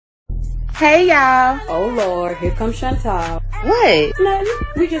Hey y'all. Oh Lord, here comes Chantal. What? Nothing.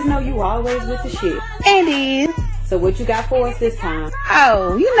 We just know you always with the shit. And is. So what you got for us this time?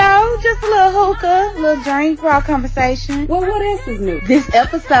 Oh, you know, just a little hookah, a little drink, raw conversation. Well, what else is new? This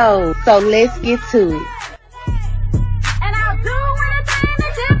episode. So let's get to it. And I'll do anything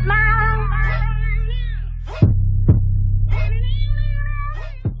to get mine.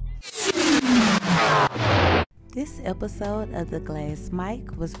 This episode of The Glass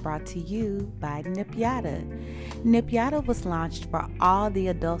Mic was brought to you by Nip Yada. Nip Yada was launched for all the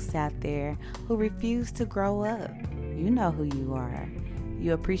adults out there who refuse to grow up. You know who you are.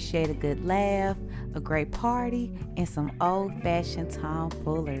 You appreciate a good laugh, a great party, and some old-fashioned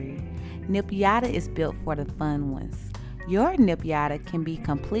tomfoolery. Nip Yada is built for the fun ones. Your Nip Yada can be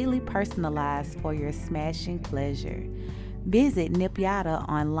completely personalized for your smashing pleasure. Visit Nip Yada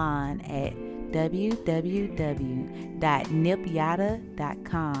online at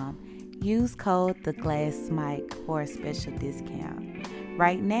www.nipyada.com. Use code TheGlassMic for a special discount.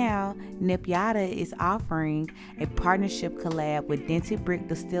 Right now, Nip Yada is offering a partnership collab with Dented Brick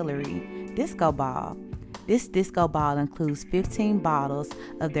Distillery, Disco Ball. This Disco Ball includes 15 bottles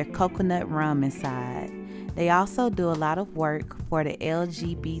of their coconut rum inside. They also do a lot of work for the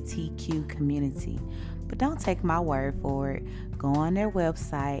LGBTQ community. But don't take my word for it. Go on their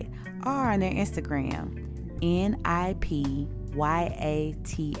website or on their Instagram, NIPYATA,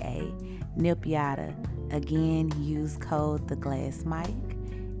 Nip Yada. Again, use code TheGlassMic.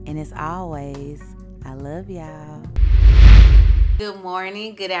 And as always, I love y'all. Good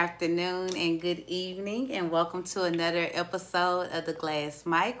morning, good afternoon, and good evening, and welcome to another episode of The Glass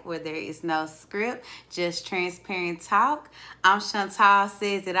Mic, where there is no script, just transparent talk. I'm Chantal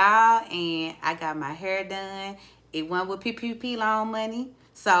Says It All, and I got my hair done. It went with PPP loan money,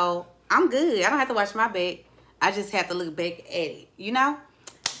 so I'm good. I don't have to wash my back. I just have to look back at it, you know?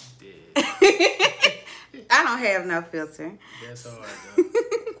 I don't have no filter. That's all right, though.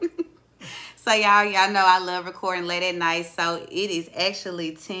 So y'all know I love recording late at night. So it is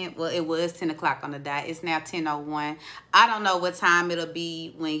actually 10, well, it was 10 o'clock on the dot. It's now 10:01. I don't know what time it'll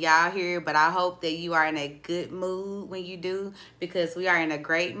be when y'all hear, but I hope that you are in a good mood when you do, because we are in a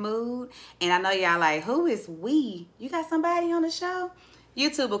great mood. And I know y'all like, who is we? You got somebody on the show?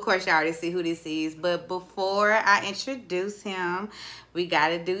 YouTube, of course, y'all already see who this is. But before I introduce him, we got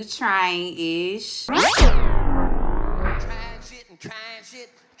to do trying-ish. Trying shit and trying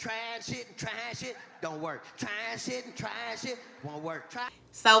shit. Trying shit and trying shit don't work. Trying shit and trying shit won't work.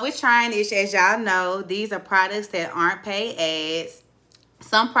 So with trying-ish, as y'all know, these are products that aren't paid ads.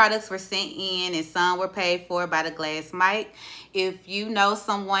 Some products were sent in and some were paid for by The Glass Mic. If you know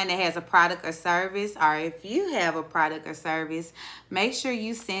someone that has a product or service, or if you have a product or service, make sure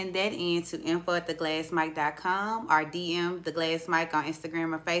you send that in to info@theglassmic.com or DM The Glass Mic on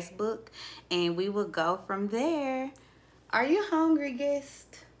Instagram or Facebook, and we will go from there. Are you hungry, guest?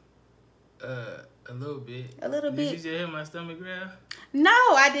 A little bit. A little bit. Did you just hear my stomach growl? No,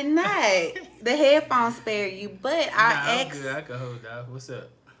 I did not. The headphones spare you, but I'm asked. good. I can hold out. What's up?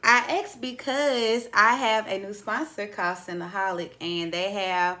 I asked because I have a new sponsor called ShanoReloaded, and they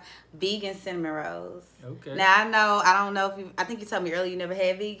have vegan cinnamon rolls. Okay. Now I don't know if you. I think you told me earlier you never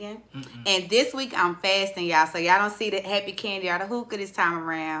had vegan. And this week I'm fasting, y'all, so y'all don't see the happy candy or the hookah this time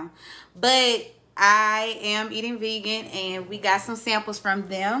around. But I am eating vegan, and we got some samples from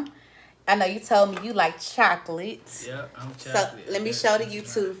them. I know you told me you like chocolate. Yep, I'm chocolate. So let me show the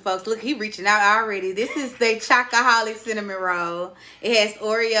YouTube folks. Look, he reaching out already. This is the Chocoholic cinnamon roll. It has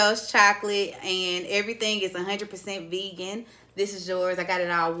Oreos, chocolate, and everything is 100% vegan. This is yours. I got it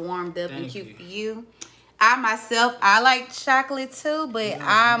all warmed up and cute for you. I myself, I like chocolate too, but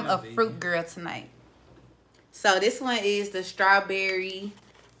I'm a fruit girl tonight. So this one is the strawberry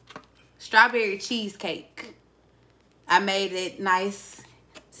cheesecake. I made it nice.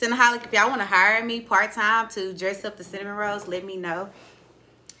 ShanoReloaded, if y'all want to hire me part-time to dress up the cinnamon rolls, let me know.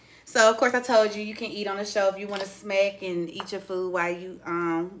 So, of course, I told you can eat on the show. If you want to smack and eat your food while you're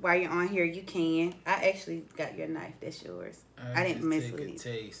on here, you can. I actually got your knife. That's yours. I didn't mess with it.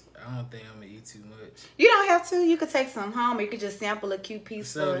 Taste. I don't think I'm going to eat too much. You don't have to. You could take some home, or you could just sample a cute piece.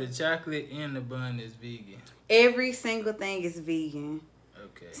 So, the chocolate and the bun is vegan? Every single thing is vegan.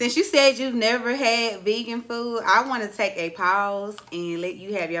 Okay. Since you said you've never had vegan food, I want to take a pause and let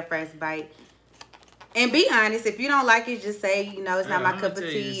you have your first bite. And be honest, if you don't like it, just say, you know, it's not my cup of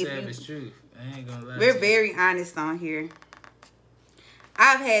tea. Savage truth. I ain't gonna lie. We're very honest on here.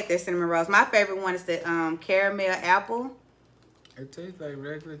 I've had their cinnamon rolls. My favorite one is the caramel apple. It tastes like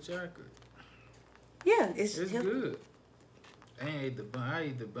regular chocolate. Yeah, it's good. I ain't ate the bun. I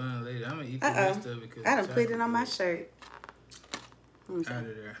eat the bun later. I'm gonna eat the rest of it. I done put it on my shirt. Out of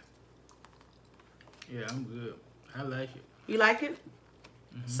there. Yeah, I'm good. I like it. You like it?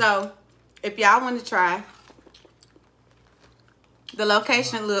 So, if y'all want to try, the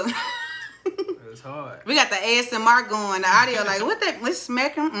location look. It's hard. We got the ASMR going. The audio like, what that? What's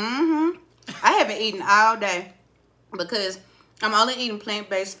smacking? I haven't eaten all day because I'm only eating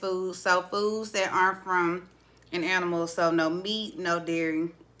plant-based foods. So foods that aren't from an animal. So no meat, no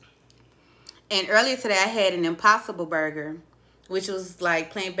dairy. And earlier today I had an Impossible Burger, which was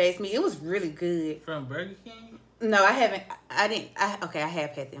like plant-based meat. It was really good. From Burger King? No, I haven't. Okay, I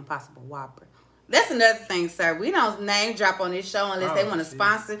have had the Impossible Whopper. That's another thing, sir. We don't name drop on this show unless they want to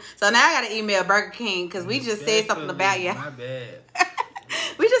sponsor. So now I got to email Burger King because we just said something about y'all. My bad.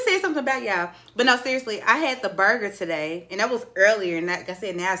 We just said something about y'all. But no, seriously, I had the burger today, and that was earlier. And like I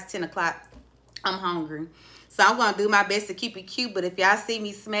said, now it's 10 o'clock. I'm hungry. So I'm going to do my best to keep it cute. But if y'all see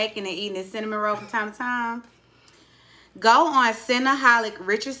me smacking and eating a cinnamon roll from time to time, go on Cinnaholic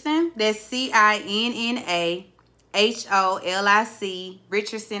Richardson. That's CINNAHOLIC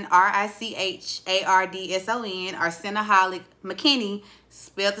Richardson RICHARDSON or Cinnaholic McKinney,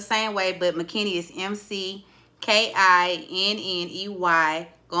 spelled the same way, but McKinney is MCKINNEY.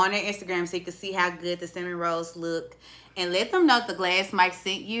 Go on their Instagram so you can see how good the cinnamon rolls look. And let them know the glass mic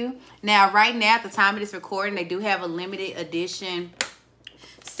sent you. Now, right now, at the time of this recording, they do have a limited edition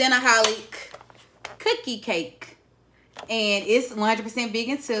Cinnaholic cookie cake. And it's 100%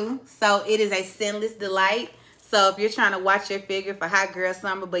 vegan too. So it is a sinless delight. So if you're trying to watch your figure for hot girl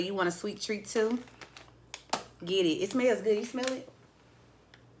summer, but you want a sweet treat too, get it. It smells good. You smell it?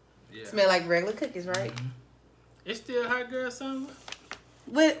 Yeah. Smell like regular cookies, right? It's still hot girl summer?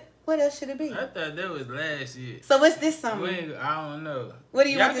 What else should it be? I thought that was last year. So what's this summer? I don't know. What do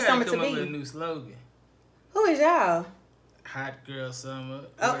you want this summer to come up be? with a new slogan. Who is y'all? Hot girl summer.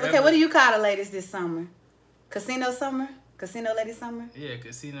 Oh, okay, what do you call the ladies this summer? Casino summer? Casino lady summer? Yeah,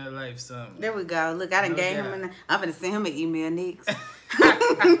 casino life summer. There we go. Look, I done gave him I'm gonna send him an email next.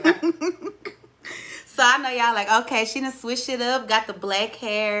 So I know y'all like, okay, she done switched it up, got the black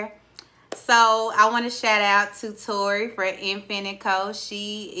hair. So I want to shout out to Tori for Infinite Co.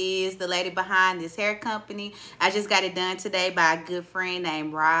 She is the lady behind this hair company. I just got it done today by a good friend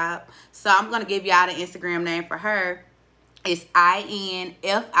named Rob. So I'm going to give y'all the Instagram name for her. It's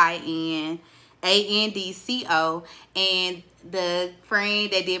INFINANDCO. And the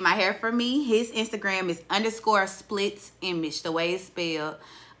friend that did my hair for me, his Instagram is _splitsimage, the way it's spelled.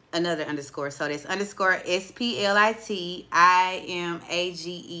 Another underscore, so that's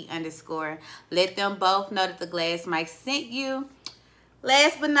 _SPLITIMAGE_. Let them both know that the glass mic sent you.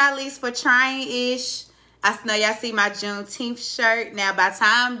 Last but not least, for trying ish, I know y'all see my Juneteenth shirt. Now by the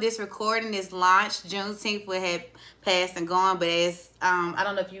time this recording is launched, Juneteenth will have passed and gone, but as I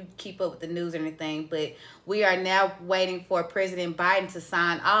don't know if you keep up with the news or anything, but we are now waiting for President Biden to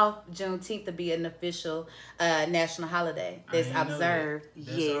sign off Juneteenth to be an official national holiday that's observed.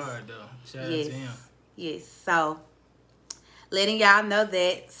 That's hard though. Shout out to him. Yes. So letting y'all know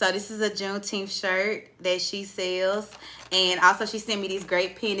that. So this is a Juneteenth shirt that she sells. And also she sent me these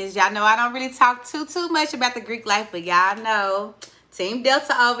great pendants. Y'all know I don't really talk too much about the Greek life, but y'all know Team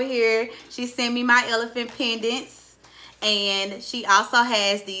Delta over here. She sent me my elephant pendants. And she also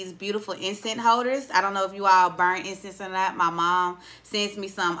has these beautiful incense holders. I don't know if you all burn incense or not. My mom sends me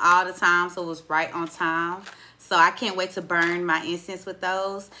some all the time, so it was right on time. So I can't wait to burn my incense with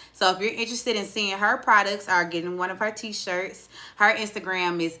those. So if you're interested in seeing her products or getting one of her t-shirts, her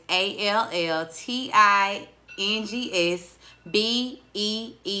Instagram is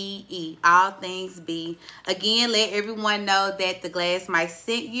ALLTINGSBEEE. All things B. Again, let everyone know that the glass mic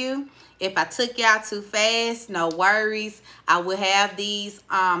sent you. If I took y'all too fast, no worries. I will have these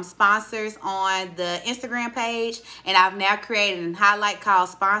sponsors on the Instagram page. And I've now created a highlight called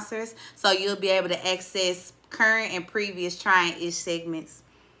sponsors. So you'll be able to access current and previous trying ish segments.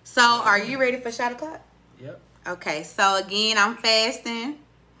 So are you ready for shot o'clock? Yep. Okay, so again, I'm fasting.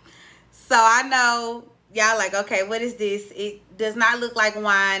 So I know y'all like, okay, what is this? It does not look like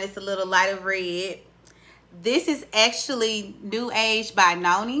wine. It's a little light of red. This is actually New Age by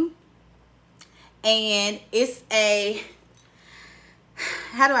Noni. And it's a,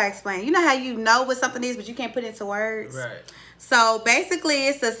 how do I explain? You know how you know what something is, but you can't put it into words? Right. So basically,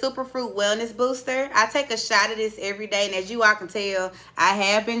 it's a superfruit wellness booster. I take a shot of this every day. And as you all can tell, I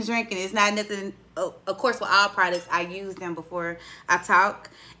have been drinking. It's not nothing, of course, with all products, I use them before I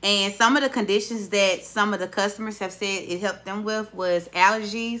talk. And some of the conditions that some of the customers have said it helped them with was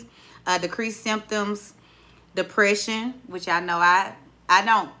allergies, decreased symptoms, depression, which I know I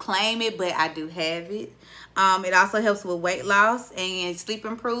don't claim it, but I do have it. It also helps with weight loss and sleep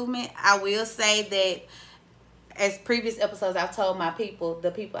improvement. I will say that as previous episodes, I've told my people,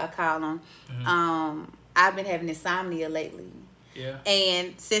 the people I call them, I've been having insomnia lately. Yeah.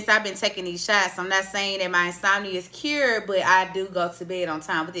 And since I've been taking these shots, I'm not saying that my insomnia is cured, but I do go to bed on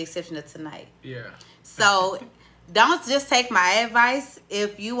time, with the exception of tonight. Yeah. So don't just take my advice.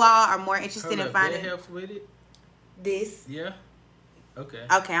 If you all are more interested in finding that helps with it. This. Yeah. Okay.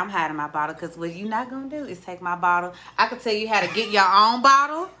 Okay, I'm hiding my bottle because what you're not gonna do is take my bottle. I can tell you how to get your own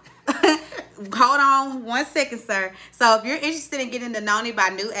bottle. Hold on 1 second, sir. So if you're interested in getting the Noni by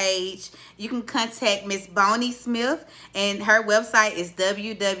New Age, you can contact Miss Bonnie Smith, and her website is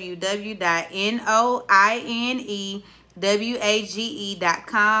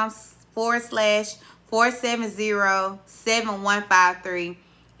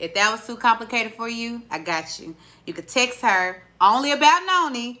If that was too complicated for you, I got you. You could text her only about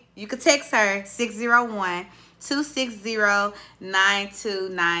Noni. You could text her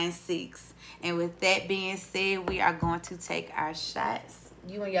 601-260-9296. And with that being said, we are going to take our shots.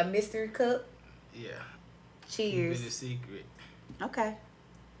 You and your mystery cup? Yeah. Cheers. Keep it a secret. Okay.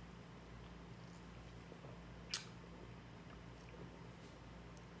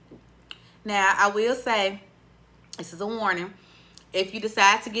 Now, I will say, this is a warning. If you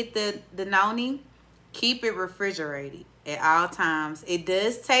decide to get the Noni, keep it refrigerated at all times. It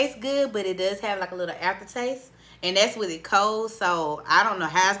does taste good, but it does have like a little aftertaste. And that's with it cold, so I don't know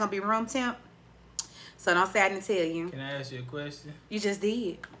how it's going to be room temp. So don't say I didn't tell you. Can I ask you a question? You just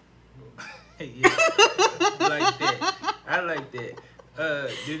did. Yeah. Like that. I like that.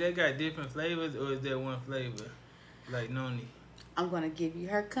 Do they got different flavors, or is that one flavor? Like Noni? I'm going to give you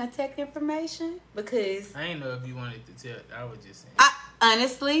her contact information because I didn't know if you wanted to tell. I was just saying.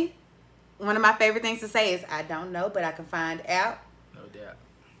 Honestly, one of my favorite things to say is I don't know, but I can find out. No doubt.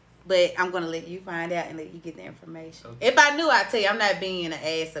 But I'm going to let you find out and let you get the information. Okay. If I knew, I'd tell you. I'm not being an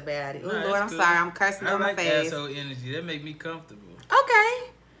ass about it. Oh, Lord, I'm sorry. I'm cursing on my face. I like asshole energy. That make me comfortable.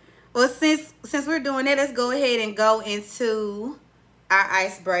 Okay. Well, since we're doing that, let's go ahead and go into our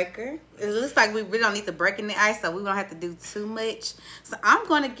icebreaker. It looks like we really don't need to break in the ice, so we don't have to do too much. So I'm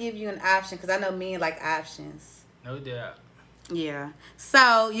going to give you an option because I know men like options. No doubt. Yeah.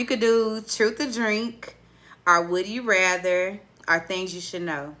 So you could do truth or drink, or would you rather, or things you should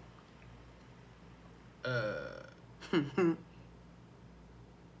know.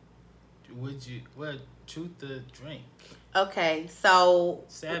 Would you? Well, truth or drink. Okay, so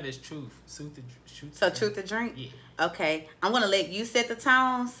savage truth. Truth or drink. Yeah. Okay, I'm gonna let you set the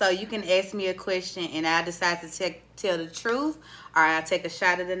tone, so you can ask me a question, and I decide to tell the truth, or I'll take a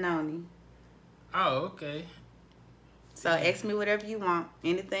shot of the Noni. Oh, okay. So ask me whatever you want.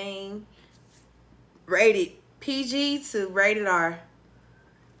 Anything rated PG to rated R.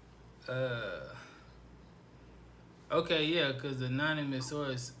 Okay, yeah, because the anonymous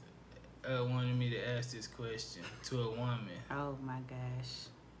source wanted me to ask this question to a woman. Oh my gosh.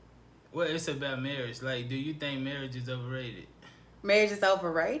 Well, it's about marriage. Like, do you think marriage is overrated? Marriage is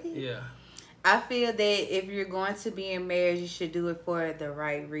overrated? Yeah. I feel that if you're going to be in marriage, you should do it for the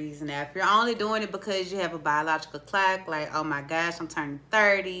right reason. Now, if you're only doing it because you have a biological clock, like, oh my gosh, I'm turning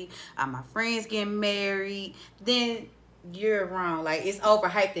 30, my friends getting married, then you're wrong. Like, it's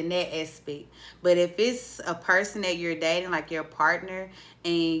overhyped in that aspect. But if it's a person that you're dating, like your partner,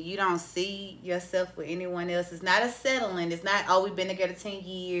 and you don't see yourself with anyone else, it's not a settling. It's not, oh, we've been together 10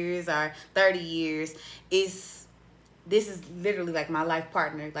 years or 30 years. This is literally like my life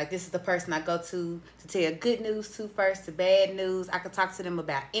partner. Like, this is the person I go to tell good news to first, to bad news. I could talk to them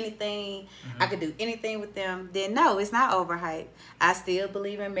about anything. I could do anything with them. Then no, it's not overhyped. I still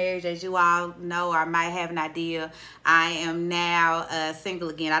believe in marriage, as you all know or might have an idea. I am now single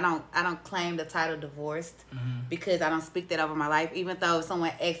again. I don't claim the title divorced because I don't speak that over my life. Even though if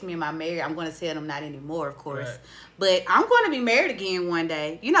someone asks me am I married, I'm going to tell them not anymore, of course. Right. But I'm going to be married again one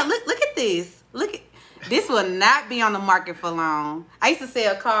day. You know, look at this. This will not be on the market for long. I used to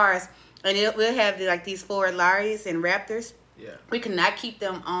sell cars, and we'll have like these Ford Laris and Raptors. Yeah. We cannot keep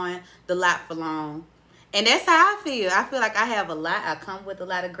them on the lot for long. And that's how I feel. I feel like I have a lot. I come with a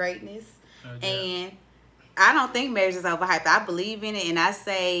lot of greatness. And I don't think marriage is overhyped. I believe in it, and I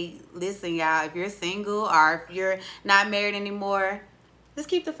say, listen, y'all, if you're single or if you're not married anymore, just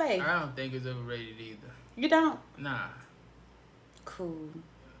keep the faith. I don't think it's overrated either. You don't? Nah. Cool.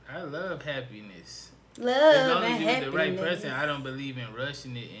 I love happiness. Love as long and as you're happiness. the right person, I don't believe in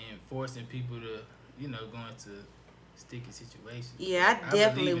rushing it and forcing people to, go into sticky situations. Yeah, I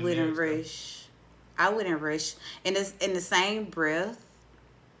definitely wouldn't rush. I wouldn't rush. In the same breath,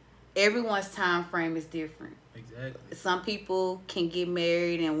 everyone's time frame is different. Exactly. Some people can get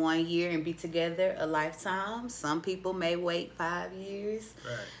married in 1 year and be together a lifetime. Some people may wait 5 years.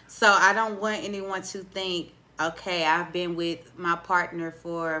 Right. So I don't want anyone to think okay, I've been with my partner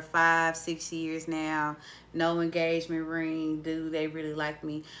for 5-6 years now, no engagement ring, do they really like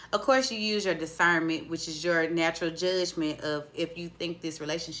me? Of course, you use your discernment, which is your natural judgment of if you think this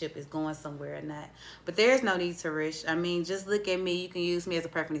relationship is going somewhere or not. But there's no need to rush. I mean, just look at me. You can use me as a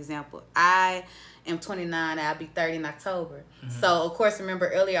perfect example. I am 29. I'll be 30 in October. So, of course, remember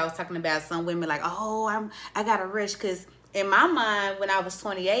earlier I was talking about some women like, oh, I got to rush. Because in my mind, when I was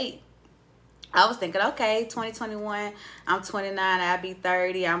 28, I was thinking, okay, 2021, I'm 29, I'll be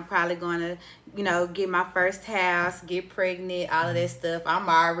 30. I'm probably going to, you know, get my first house, get pregnant, all of that stuff. I'm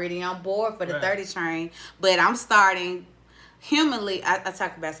already on board for the 30 train. But I'm starting, humanly, I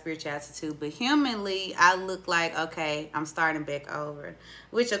talk about spirituality too, but humanly, I look like, okay, I'm starting back over.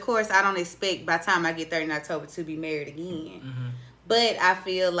 Which, of course, I don't expect by the time I get 30 in October to be married again. But I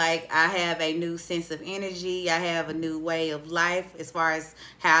feel like I have a new sense of energy. I have a new way of life as far as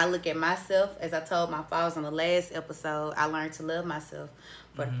how I look at myself. As I told my followers on the last episode, I learned to love myself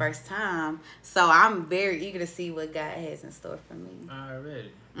for the first time. So I'm very eager to see what God has in store for me.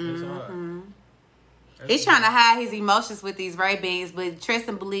 Already. That's hard. He's trying to hide his emotions with these Ray-Bans, but trust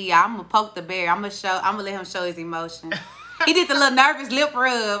and believe, I'm going to poke the bear. I'm gonna let him show his emotion. He did the little nervous lip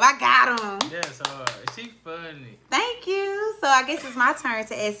rub. I got him. That's hard. She funny. Thank you. So I guess it's my turn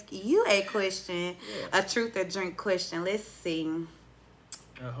to ask you a question. A truth or drink question. Let's see.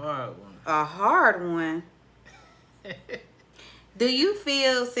 A hard one. A hard one. Do you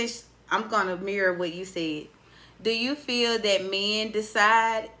feel, since I'm going to mirror what you said, do you feel that men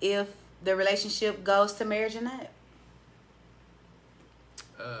decide if the relationship goes to marriage or not?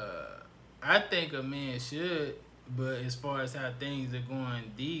 I think a man should. But as far as how things are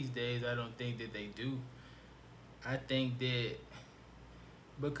going these days, I don't think that they do. I think that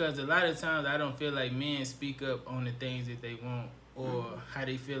because a lot of times I don't feel like men speak up on the things that they want or how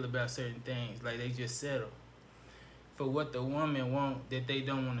they feel about certain things. Like they just settle for what the woman want that they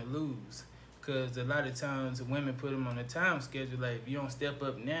don't want to lose. Because a lot of times women put them on a time schedule. Like if you don't step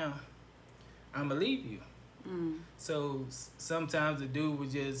up now, I'm going to leave you. So sometimes the dude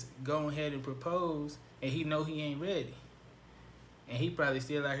would just go ahead and propose and he know he ain't ready. And he probably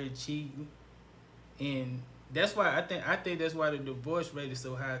still out here cheating. And that's why I think that's why the divorce rate is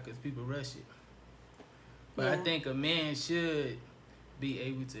so high, because people rush it. But I think a man should be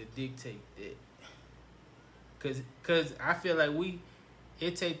able to dictate that. Cause I feel like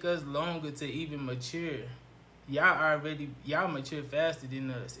it take us longer to even mature. Y'all mature faster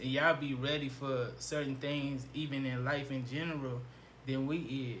than us, and y'all be ready for certain things even in life in general than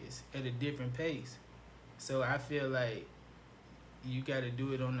we is at a different pace. So I feel like you got to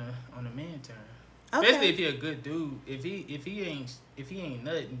do it on a man turn. Okay. Especially if you're a good dude. If he ain't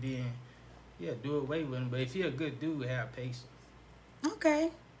nothing, then do away with him. But if you're a good dude, have patience.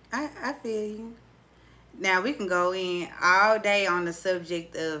 Okay, I feel you. Now we can go in all day on the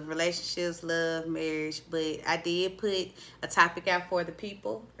subject of relationships, love, marriage, but I did put a topic out for the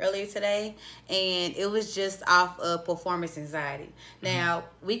people earlier today, and it was just off of performance anxiety. Now,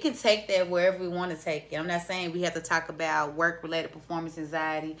 we can take that wherever we want to take it. I'm not saying we have to talk about work-related performance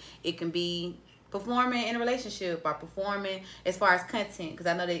anxiety. It can be performing in a relationship or performing as far as content, because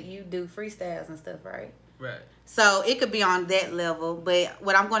I know that you do freestyles and stuff, right? Right. So it could be on that level, but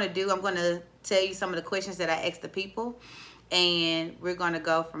what I'm going to do, I'm going to tell you some of the questions that I asked the people, and we're going to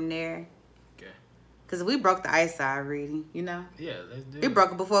go from there. Okay. Because we broke the ice already, you know? Yeah, let's do it. We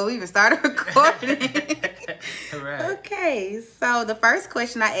broke it before we even started recording. Right. Okay, so the first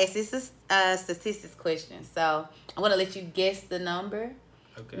question I asked is a statistics question. So I'm going to let you guess the number.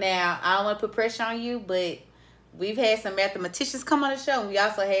 Okay. Now, I don't want to put pressure on you, but we've had some mathematicians come on the show, and we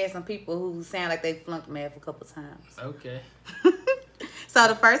also had some people who sound like they flunked math a couple times. Okay. So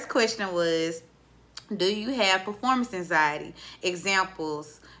the first question was, do you have performance anxiety?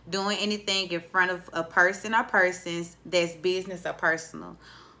 Examples, doing anything in front of a person or persons that's business or personal.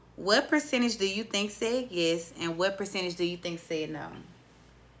 What percentage do you think said yes, and what percentage do you think said no?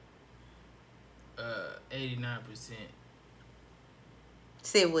 89%.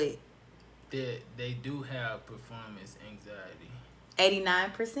 Said what? That they do have performance anxiety.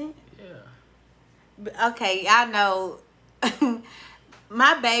 89%? Yeah. Okay, I know.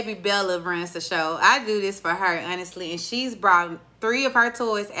 My baby Bella runs the show. I do this for her, honestly, and she's brought 3 of her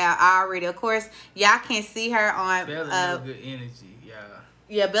toys out already. Of course, y'all can't see her on. Bella knows good energy, y'all.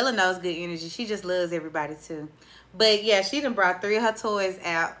 Yeah, Bella knows good energy. She just loves everybody too. But yeah, she done brought 3 of her toys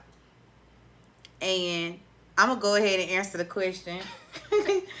out, and I'm gonna go ahead and answer the question.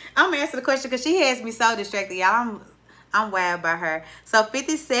 I'm gonna answer the question because she has me so distracted, y'all. I'm wild by her. So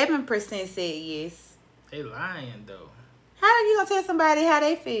 57% said yes. They lying though. How are you gonna tell somebody how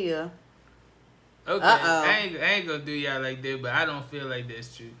they feel? Okay, I ain't gonna do y'all like that, but I don't feel like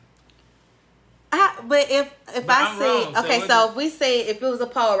that's true. But if But I I'm say wrong, so okay, what so the- if we say if it was a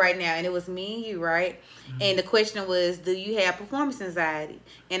poll right now and it was me and you, right, and the question was, do you have performance anxiety?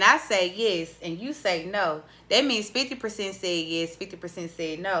 And I say yes, and you say no. That means 50% said yes, 50%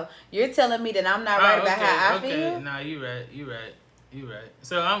 said no. You're telling me that I'm not right about how I feel. Nah, you right.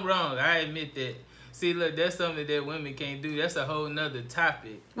 So I'm wrong. I admit that. See, look, that's something that women can't do. That's a whole nother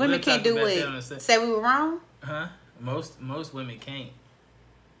topic. Women We'll can't talk do about that on what? the Say we were wrong. Huh? Most women can't.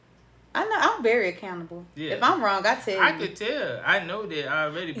 I know I'm very accountable. Yeah. If I'm wrong, I tell you. I could tell. I know that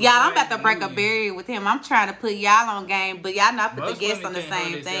already. Y'all, I'm about to break a barrier with him. I'm trying to put y'all on game, but y'all not put the guests on the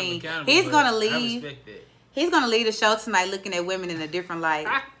same thing. He's gonna leave. I respect that. He's gonna leave the show tonight looking at women in a different light.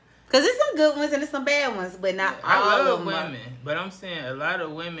 Cause there's some good ones and there's some bad ones, but not all I love of them. women, but I'm saying a lot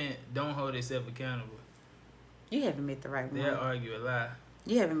of women don't hold themselves accountable. You haven't met the right one. They'll argue a lot.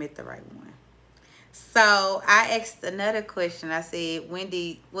 You haven't met the right one. So I asked another question. I said,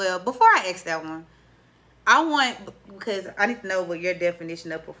 Wendy, well, before I ask that one, I want, because I need to know what your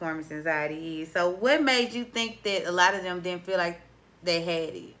definition of performance anxiety is. So what made you think that a lot of them didn't feel like they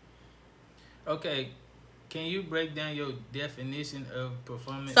had it? Okay, can you break down your definition of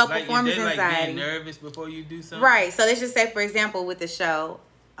performance? So like, performance is that anxiety. Like being nervous before you do something? Right. So let's just say, for example, with the show,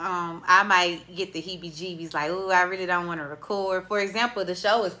 I might get the heebie-jeebies, like, oh, I really don't want to record. For example, the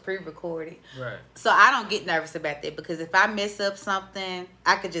show is pre-recorded. Right. So I don't get nervous about that because if I mess up something,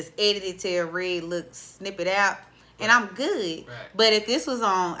 I could just edit it to a red look, snip it out, and I'm good. Right. But if this was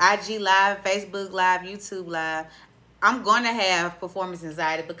on IG Live, Facebook Live, YouTube Live, I'm going to have performance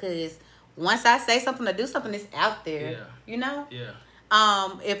anxiety because once I say something or do something, it's out there. Yeah. You know? Yeah.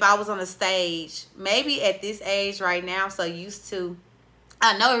 If I was on a stage, maybe at this age right now, I'm so used to,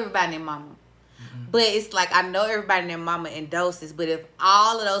 I know everybody and their mama. Mm-hmm. But it's like I know everybody and their mama in doses. But if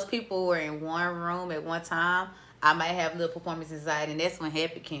all of those people were in one room at one time, I might have a little performance anxiety. And that's when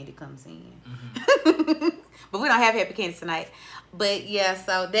Happy Candy comes in. Mm-hmm. But we don't have Happy Candy tonight. But yeah,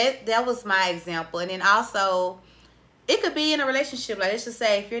 so that was my example. And then also, it could be in a relationship. Like, let's just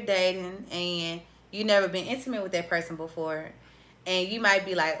say if you're dating and you never been intimate with that person before. And you might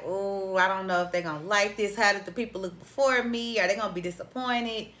be like, oh, I don't know if they're going to like this. How did the people look before me? Are they going to be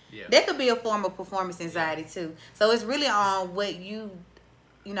disappointed? Yeah. That could be a form of performance anxiety, too. So it's really on what you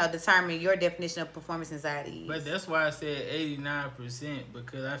determine your definition of performance anxiety is. But that's why I said 89%,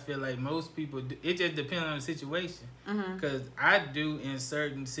 because I feel like most people do. It just depends on the situation. Because I do in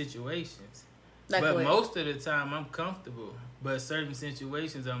certain situations. Like but what? most of the time, I'm comfortable. But certain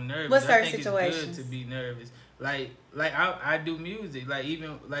situations, I'm nervous. What certain I think situations? it's good to be nervous. Like I do music. Like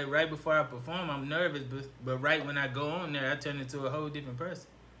even like right before I perform, I'm nervous. But right when I go on there, I turn into a whole different person.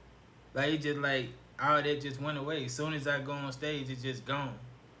 Like it just like all that just went away. As soon as I go on stage, it's just gone.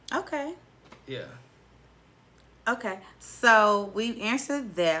 Okay. Yeah. Okay. So we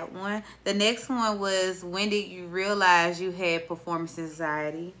answered that one. The next one was, when did you realize you had performance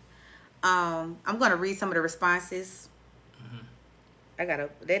anxiety? I'm gonna read some of the responses.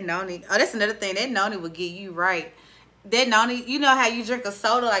 That noni. Oh, that's another thing. That noni will get you right. That noni, you know how you drink a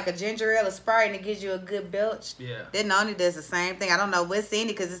soda like a ginger ale or Sprite and it gives you a good belch? Yeah. That noni does the same thing. I don't know what's in it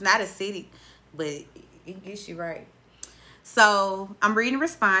because it's not acidic, but it gets you right. So I'm reading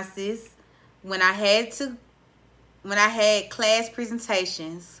responses. When I had class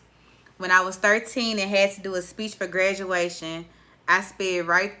presentations, when I was 13 and had to do a speech for graduation, I sped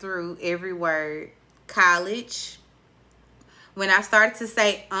right through every word. College. When I started to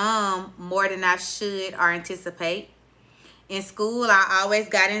say more than I should or anticipate. In school, I always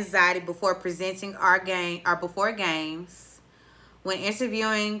got anxiety before presenting before games. When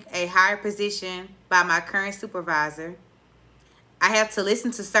interviewing a higher position by my current supervisor. I have to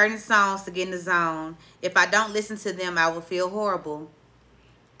listen to certain songs to get in the zone. If I don't listen to them, I will feel horrible.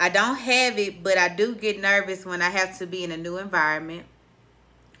 I don't have it, but I do get nervous when I have to be in a new environment.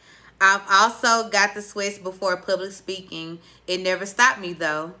 I've also got the sweats before public speaking. It never stopped me,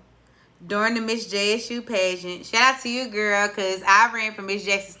 though. During the Miss JSU pageant, shout out to you, girl, because I ran for Miss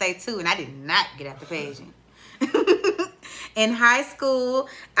Jackson State, too, and I did not get out the pageant. In high school,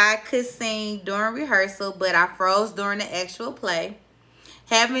 I could sing during rehearsal, but I froze during the actual play.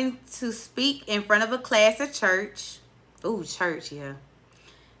 Having to speak in front of a class at church. Ooh, church, yeah.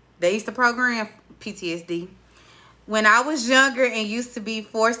 They used to program PTSD. When I was younger and used to be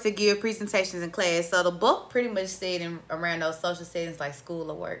forced to give presentations in class. So the book pretty much said around those social settings like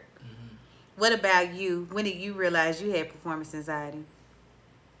school or work. What about you? When did you realize you had performance anxiety?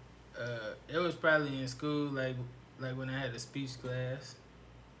 It was probably in school, like when I had a speech class.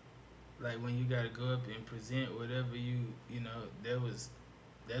 Like when you gotta go up and present whatever you know,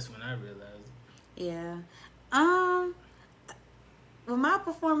 that's when I realized it. Yeah. With my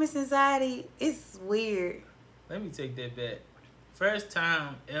performance anxiety, it's weird. Let me take that back. First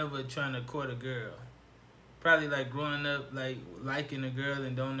time ever trying to court a girl. Probably like growing up, like liking a girl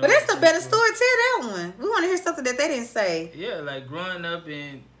and don't know. But that's what the better to do. story. Tell that one. We want to hear something that they didn't say. Yeah, like growing up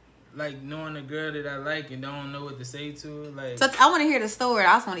and like knowing a girl that I like and don't know what to say to her. Like, So I want to hear the story.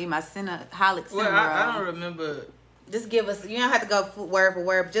 I also want to eat my Cinnaholic well, cinnamon I roll. don't remember. Just give us. You don't have to go word for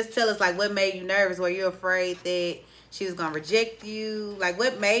word. But just tell us like what made you nervous. Were you afraid that she was gonna reject you? Like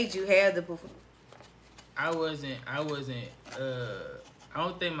what made you have the? I wasn't. I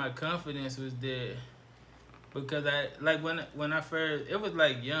don't think my confidence was there. Because I like when I first, it was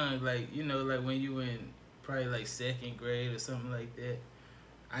like young, like, you know, like when you in probably like second grade or something like that.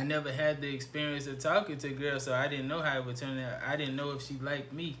 I never had the experience of talking to girls, so I didn't know how it would turn out. I didn't know if she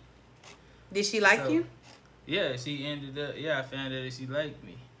liked me. Did she like you? Yeah, she ended up. Yeah, I found out that she liked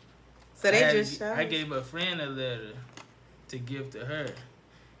me. So they I just showed. I gave a friend a letter to give to her,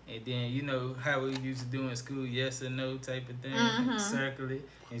 and then you know how we used to do in school, yes or no type of thing, circle it,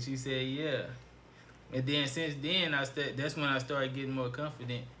 and she said yeah. And then since then, that's when I started getting more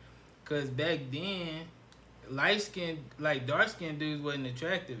confident. Because back then, light-skinned, like dark-skinned dudes wasn't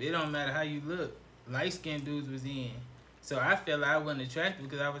attractive. It don't matter how you look. Light-skinned dudes was in. So I felt like I wasn't attractive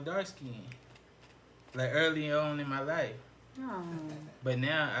because I was dark-skinned. Like early on in my life. Oh. But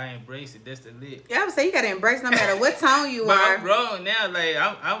now I embrace it. That's the lit. Yeah, I would say you got to embrace no matter what tone you But are. I'm grown now. Like,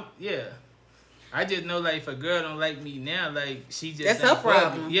 yeah. I just know, like, if a girl don't like me now, like, she just That's ain't her for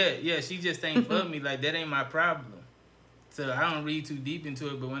problem. me. Yeah, she just ain't for me. Like, that ain't my problem. So I don't read too deep into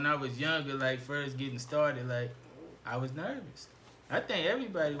it. But when I was younger, like, first getting started, like, I was nervous. I think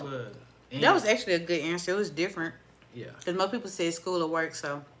everybody was. And That was actually a good answer. It was different. yeah, Because most people say school or work,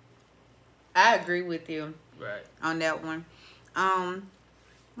 so I agree with you right. on that one. Let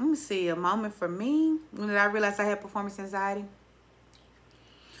me see. A moment for me. When did I realize I had performance anxiety?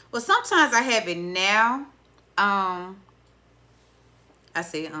 Well, sometimes I have it now. I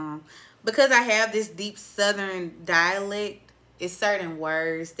say because I have this deep Southern dialect, it's certain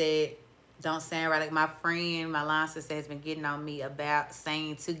words that don't sound right. Like my friend, my line sister has been getting on me about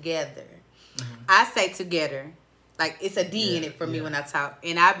saying together. I say together. Like it's a D in it for me when I talk.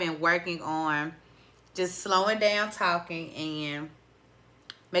 And I've been working on just slowing down talking and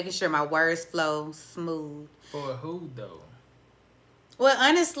making sure my words flow smooth. For who, though? Well,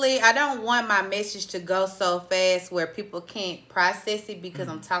 honestly, I don't want my message to go so fast where people can't process it because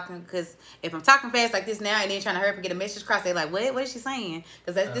I'm talking. Because if I'm talking fast like this now and then trying to hurry up and get a message across, they're like, what is she saying?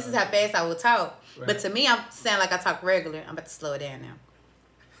 Because this is how fast I will talk. Right. But to me, I sound like I talk regular. I'm about to slow it down now.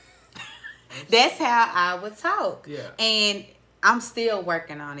 That's how I would talk. Yeah. And I'm still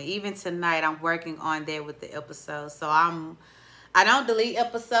working on it. Even tonight, I'm working on that with the episodes. So I don't delete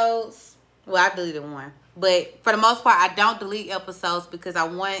episodes. Well, I deleted one. But for the most part, I don't delete episodes because I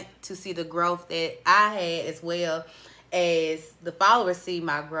want to see the growth that I had as well as the followers see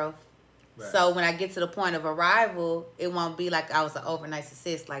my growth. Right. So when I get to the point of arrival, it won't be like I was an overnight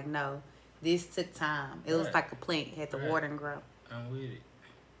success. Like, no, this took time. It was like a plant. It had to water and grow. I'm with it.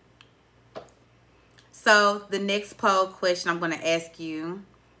 So the next poll question I'm going to ask you,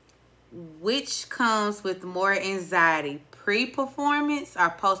 which comes with more anxiety, pre-performance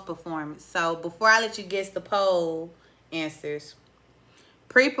or post-performance? So before I let you guess the poll answers,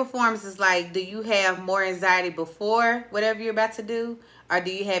 pre-performance is like, do you have more anxiety before whatever you're about to do? Or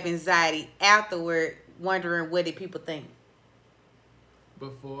do you have anxiety afterward, wondering what did people think?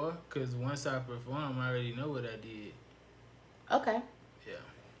 Before, because once I perform, I already know what I did. Okay. Yeah.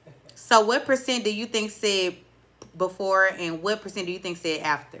 So what percent do you think said before and what percent do you think said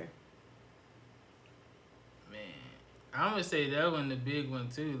after? I'm gonna say that one the big one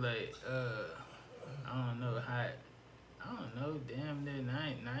too. Like, I don't know how. I don't know, damn near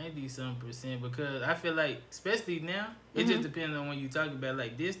 90-some%, because I feel like, especially now, it just depends on when you talk about.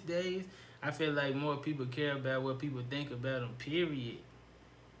 Like these days, I feel like more people care about what people think about them. Period.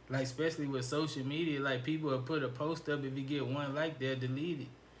 Like especially with social media, like people will put a post up, if you get one like, they'll delete it.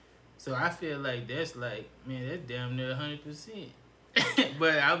 So I feel like that's like, man, that's damn near 100%.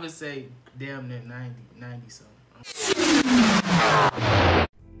 But I would say damn near 90-something.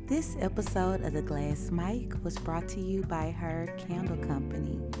 This episode of The Glass Mic was brought to you by Her Candle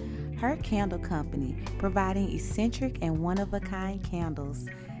Company. Her Candle Company, providing eccentric and one-of-a-kind candles,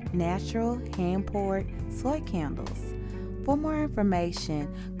 natural, hand-poured soy candles. For more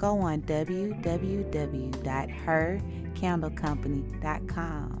information, go on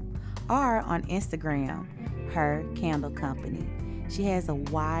www.hercandlecompany.com or on Instagram, Her Candle Company. She has a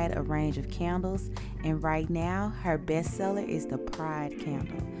wide range of candles, and right now, her bestseller is the Pride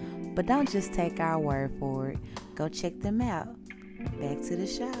Candle. But don't just take our word for it. Go check them out. Back to the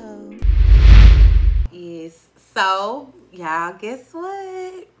show. Yes. So, y'all, guess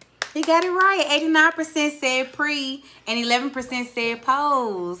what? He got it right. 89% said pre and 11% said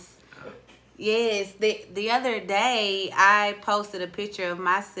post. Yes, the other day I posted a picture of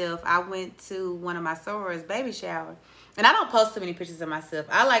myself. I went to one of my sorors' baby shower. And I don't post too many pictures of myself.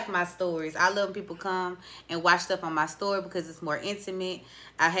 I like my stories. I love when people come and watch stuff on my story because it's more intimate.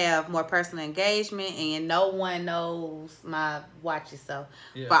 I have more personal engagement and no one knows my watches. So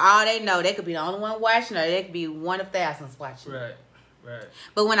for all they know, they could be the only one watching or they could be one of thousands watching. Right. Right.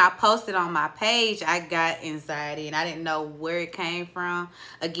 But when I posted on my page, I got anxiety and I didn't know where it came from.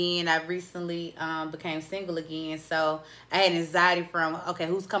 Again, I recently became single again. So I had anxiety from, okay,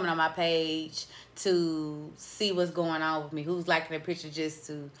 who's coming on my page to see what's going on with me? Who's liking the picture just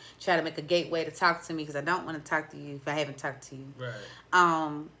to try to make a gateway to talk to me? Because I don't want to talk to you if I haven't talked to you. Right.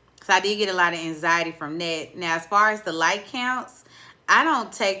 So I did get a lot of anxiety from that. Now, as far as the like counts, I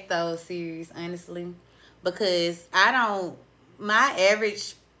don't take those serious, honestly. Because my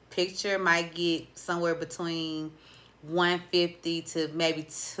average picture might get somewhere between 150 to maybe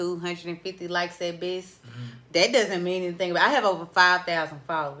 250 likes at best. Mm-hmm. That doesn't mean anything. But I have over 5,000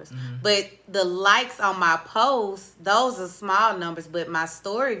 followers. Mm-hmm. But the likes on my posts, those are small numbers. But my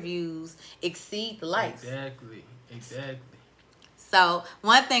story views exceed the likes. Exactly. So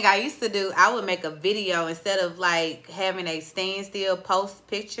one thing I used to do, I would make a video instead of like having a standstill post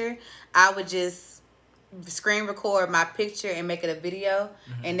picture. I would just screen record my picture and make it a video,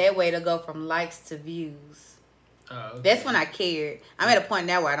 and that way it'll go from likes to views. Okay. That's when I cared. I'm at a point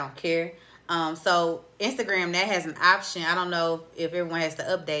now where I don't care. So Instagram now has an option. I don't know if everyone has to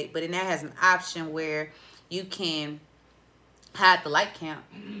update, but it now has an option where you can hide the like count.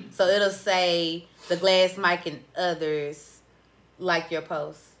 So it'll say the glass mic and others like your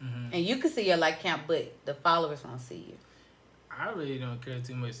post, and you can see your like count, but the followers won't see you. I really don't care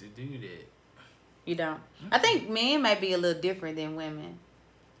too much to do that. You don't? I think men might be a little different than women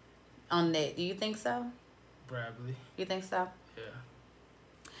on that. Do you think so? Probably. You think so? Yeah.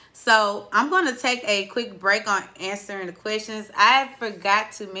 So I'm going to take a quick break on answering the questions. I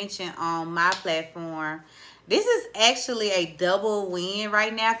forgot to mention on my platform, this is actually a double win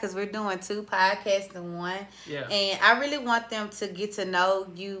right now because we're doing 2 podcasts in one. Yeah. And I really want them to get to know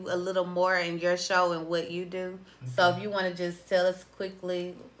you a little more in your show and what you do. Okay. So if you want to just tell us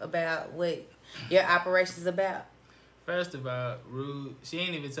quickly about what your operation's about. First of all, rude. She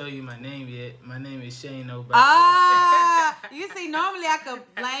ain't even told you my name yet. My name is ShanoReloaded. Ah, you see, normally I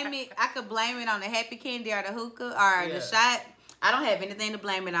could blame it on the happy candy or the hookah or the shot. I don't have anything to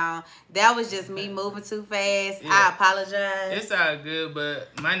blame it on. That was just me moving too fast. Yeah. I apologize. It's all good, but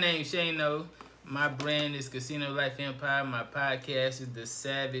my name's Shano. My brand is Casino Life Empire. My podcast is The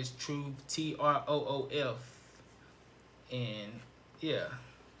Savage Truth, TROOF. And yeah.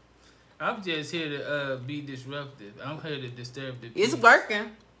 I'm just here to be disruptive. I'm here to disturb the peace. It's working.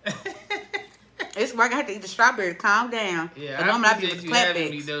 It's working. I have to eat the strawberry. Calm down. Yeah, I appreciate you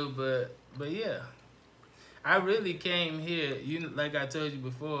having me though, but yeah. I really came here, like I told you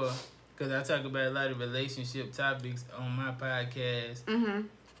before, because I talk about a lot of relationship topics on my podcast,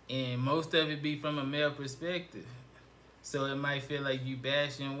 and most of it be from a male perspective. So it might feel like you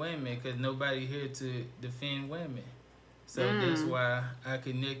bashing women because nobody here to defend women. So that's why I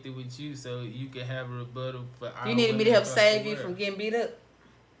connected with you, so you can have a rebuttal for our You needed me to help save you from getting beat up?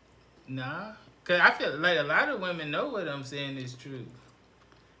 Nah, because I feel like a lot of women know what I'm saying is true.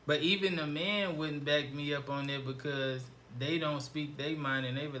 But even the man wouldn't back me up on that because they don't speak their mind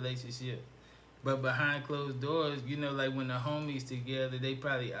in their relationship. But behind closed doors, like when the homies together, they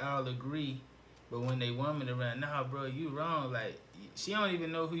probably all agree. But when they woman around, nah, bro, you wrong. Like, she don't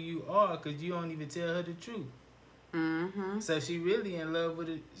even know who you are because you don't even tell her the truth. So she really in love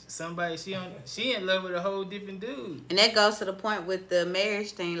with somebody. She in love with a whole different dude. And that goes to the point with the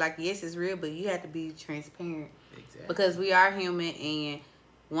marriage thing. Like, yes, it's real, but you have to be transparent. Exactly. Because we are human, and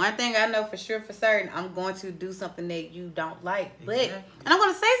one thing I know for sure, for certain, I'm going to do something that you don't like. But and I'm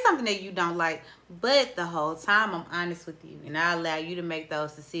going to say something that you don't like. But the whole time, I'm honest with you. And I allow you to make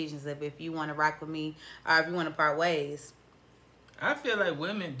those decisions of if you want to rock with me or if you want to part ways. I feel like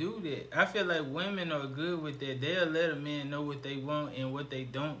women do that. I feel like women are good with that. They'll let a man know what they want and what they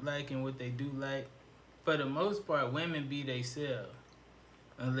don't like and what they do like. For the most part, women be themselves.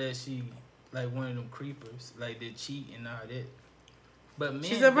 Unless she, like one of them creepers. Like they cheat and all that. But men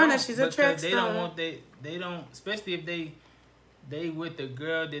she's a runner. She's a track star. They don't want they don't, especially if they with the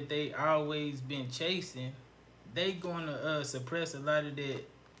girl that they always been chasing, they gonna suppress a lot of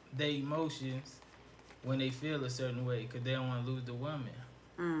their emotions when they feel a certain way because they don't want to lose the woman.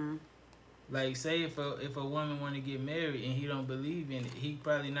 Like, say if a woman want to get married and he don't believe in it, he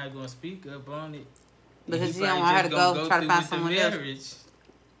probably not gonna speak up on it. Because he don't want her to go try to find someone else.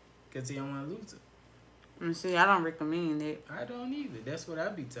 Because he don't want to lose her. And see, I don't recommend it. I don't either. That's what I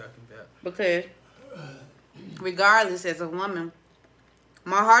be talking about. Because regardless, as a woman,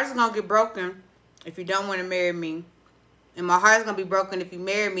 my heart is gonna get broken if you don't want to marry me, and my heart is gonna be broken if you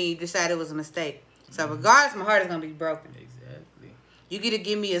marry me. You decide it was a mistake. So regardless, my heart is gonna be broken. Exactly. You get to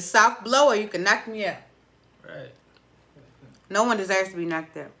give me a soft blow, or you can knock me out. Right. No one deserves to be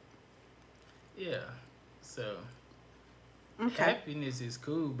knocked out. Yeah. So. Okay. Happiness is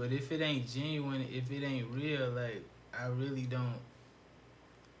cool, but if it ain't genuine, if it ain't real, like, I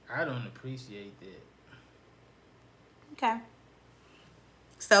don't appreciate that. Okay.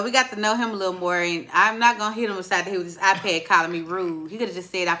 So we got to know him a little more, and I'm not gonna hit him aside the head with this iPad calling me rude. He could have just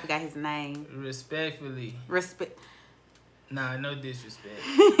said I forgot his name. Respectfully. Nah, no disrespect.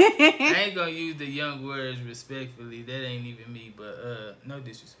 I ain't gonna use the young words respectfully. That ain't even me, but no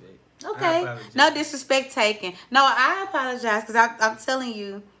disrespect. Okay. No disrespect taken. No, I apologize because I'm telling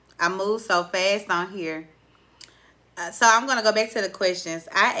you, I move so fast on here. So I'm going to go back to the questions.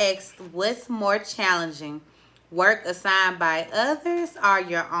 I asked, what's more challenging? Work assigned by others or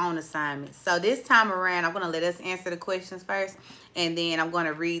your own assignments? So this time around, I'm going to let us answer the questions first, and then I'm going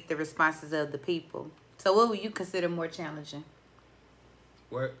to read the responses of the people. So what would you consider more challenging?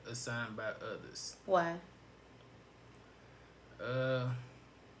 Work assigned by others. Why?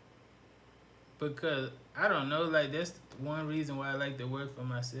 Because I don't know, like, that's one reason why I like to work for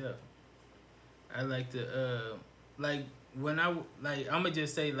myself. I like to like, when I'm gonna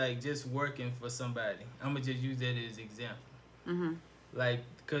just say, like, just working for somebody. I'm gonna just use that as an example. Like,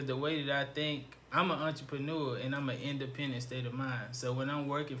 because the way that I think, I'm an entrepreneur and I'm an independent state of mind. So when I'm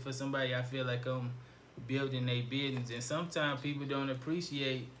working for somebody, I feel like I'm building a business. And sometimes people don't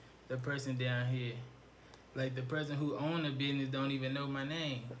appreciate the person down here. Like, the person who owns the business don't even know my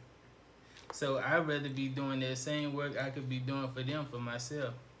name. So I'd rather be doing that same work I could be doing for them for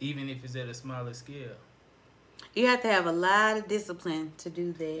myself, even if it's at a smaller scale. You have to have a lot of discipline to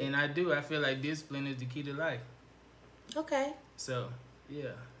do that. And I do. I feel like discipline is the key to life. Okay. So,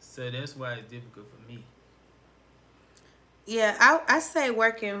 yeah. So that's why it's difficult for me. Yeah, I say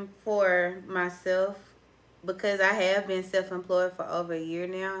working for myself because I have been self-employed for over a year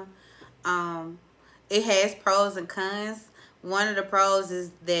now. It has pros and cons. One of the pros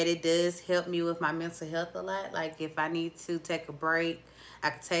is that it does help me with my mental health a lot. Like, if I need to take a break, I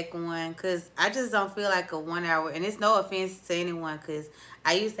can take one. Because I just don't feel like a 1 hour. And it's no offense to anyone, because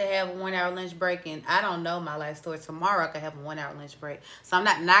I used to have a 1 hour lunch break. And I don't know my life story. Tomorrow I could have a 1 hour lunch break. So I'm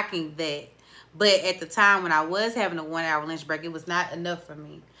not knocking that. But at the time when I was having a 1 hour lunch break, it was not enough for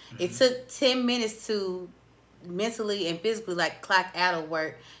me. It took 10 minutes to mentally and physically, like, clock out of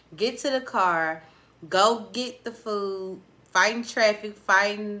work, get to the car, go get the food, fighting traffic,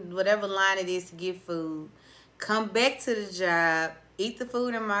 fighting whatever line it is to get food, come back to the job, eat the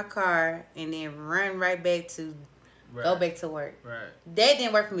food in my car, and then run right back to go back to work. Right. That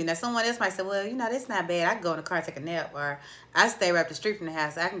didn't work for me. Now, someone else might say, well, you know, that's not bad. I can go in the car and take a nap, or I stay right up the street from the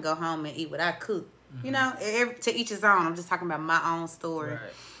house. I can go home and eat what I cook. You know, to each his own. I'm just talking about my own story.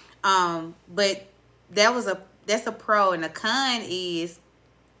 Right. But that's a pro, and a con is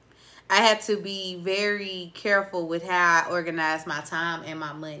I have to be very careful with how I organize my time and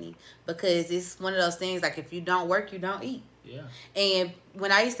my money, because it's one of those things, like, if you don't work, you don't eat. Yeah. And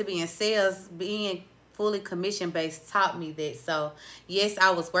when I used to be in sales, being fully commission-based taught me that. So, yes,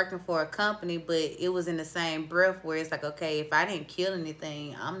 I was working for a company, but it was in the same breath where it's like, okay, if I didn't kill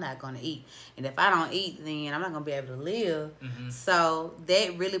anything, I'm not going to eat. And if I don't eat, then I'm not going to be able to live. So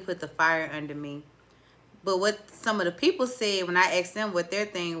that really put the fire under me. But what some of the people said when I asked them what their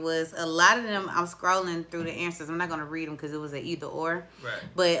thing was, a lot of them, I'm scrolling through the answers. I'm not going to read them because it was an either or. Right.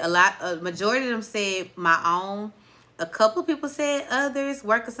 But a majority of them said my own. A couple people said others,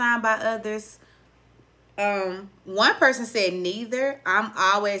 work assigned by others. One person said neither. I'm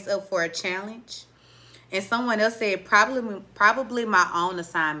always up for a challenge. And someone else said probably my own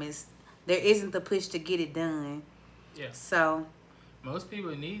assignments. There isn't the push to get it done. Yeah. So most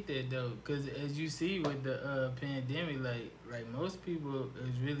people need that, though, because as you see with the pandemic, like most people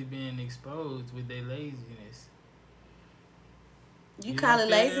is really being exposed with their laziness. You call it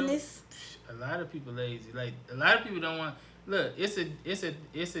laziness? A lot of people lazy. Like, a lot of people don't want. Look, it's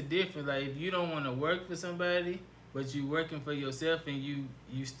a difference. Like, if you don't want to work for somebody, but you working for yourself and you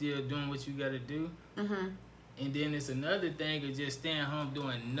still doing what you got to do. And then it's another thing of just staying home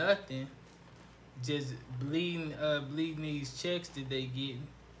doing nothing. Just bleeding these checks that they get,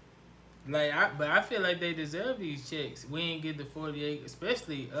 But I feel like they deserve these checks. We ain't get the 40 acres,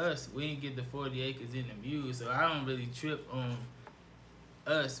 especially us. We ain't get the 40 acres in the mule, so I don't really trip on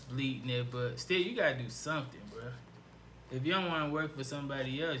us bleeding it. But still, you gotta do something, bro. If you don't want to work for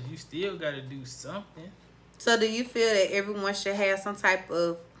somebody else, you still gotta do something. So do you feel that everyone should have some type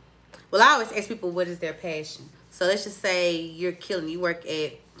of... Well, I always ask people what is their passion. So let's just say you're killing. You work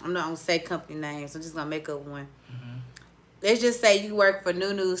at... I'm not going to say company names. I'm just going to make up one. Mm-hmm. Let's just say you work for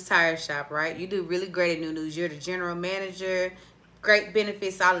New News Tire Shop, right? You do really great at New News. You're the general manager. Great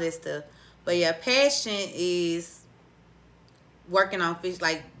benefits, all of this stuff. But your passion is working on fish,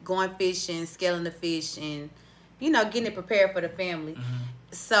 like going fishing, scaling the fish, and, you know, getting it prepared for the family. Mm-hmm.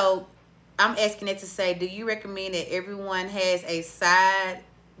 So I'm asking it to say, do you recommend that everyone has a side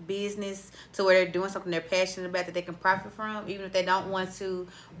business to where they're doing something they're passionate about that they can profit from, even if they don't want to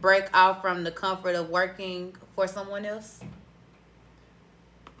break off from the comfort of working for someone else?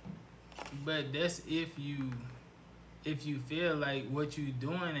 But that's if you feel like what you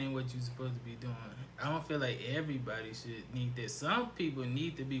doing ain't what you supposed to be doing. I don't feel like everybody should need that. Some people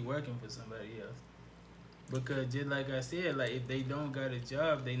need to be working for somebody else. Because just like I said, like if they don't got a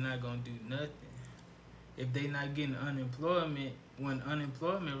job, they not gonna do nothing. If they not getting unemployment, when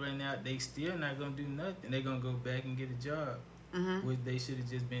unemployment run out, they still not gonna do nothing. They gonna go back and get a job, which they should have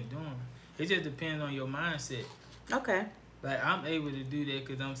just been doing. It just depends on your mindset. Okay. Like I'm able to do that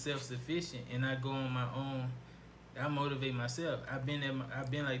because I'm self-sufficient and I go on my own. I motivate myself. I've been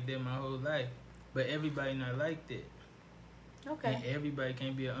like that my whole life, but everybody not like that. Okay. And everybody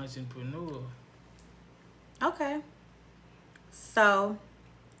can't be an entrepreneur. Okay. So,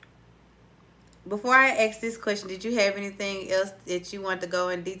 before I ask this question, did you have anything else that you want to go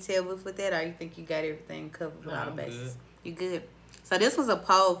in detail with that, or you think you got everything covered with all the bases? You good? So this was a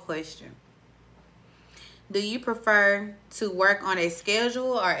poll question. Do you prefer to work on a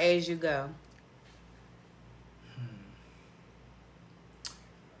schedule or as you go?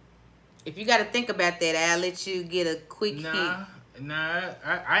 If you got to think about that, I'll let you get a quick hint. Nah,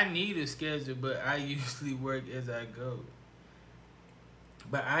 I need a schedule, but I usually work as I go.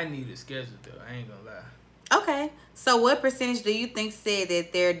 But I need a schedule, though. I ain't gonna lie. Okay. So what percentage do you think said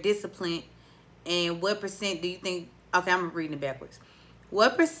that they're disciplined? And what percent do you think... Okay, I'm reading it backwards.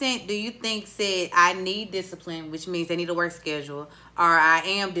 What percent do you think said, I need discipline, which means they need a work schedule, or I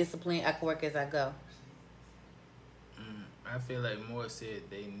am disciplined, I can work as I go? I feel like more said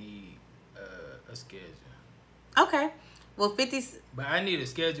they need a schedule. Okay. Well, 50... But I need a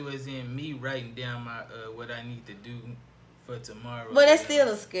schedule as in me writing down my what I need to do for tomorrow. Well, that's still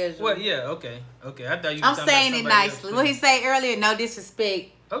a schedule. Well, yeah, okay. I thought you were I'm saying it nicely. What he say earlier, no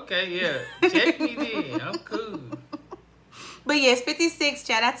disrespect. Okay, yeah. Check me then. I'm cool. But yes, 56,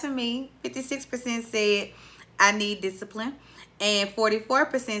 shout out to me. 56% said I need discipline. And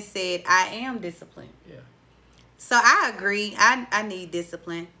 44% said I am disciplined. Yeah. So I agree. I need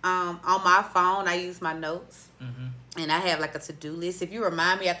discipline. On my phone, I use my notes. And I have like a to-do list. If you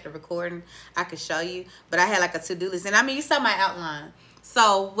remind me after the recording, I can show you. But I had like a to-do list. And I mean, you saw my outline.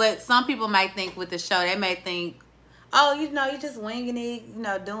 So what some people might think with the show, they may think, oh, you know, you're just winging it, you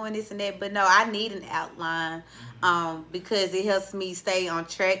know, doing this and that. But no, I need an outline because it helps me stay on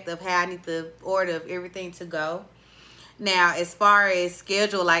track of how I need the order of everything to go. Now, as far as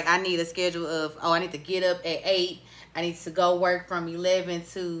schedule, like I need a schedule of, oh, I need to get up at 8. I need to go work from 11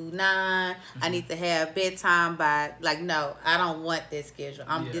 to 9. I need to have bedtime by, like, no, I don't want that schedule.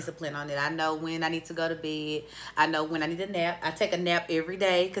 I'm disciplined on it. I know when I need to go to bed. I know when I need a nap. I take a nap every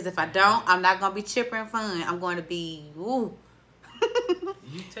day because if I don't, I'm not going to be chipper and fun. I'm going to be, ooh.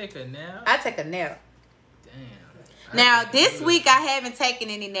 You take a nap? I take a nap. Damn. Now, this week I haven't taken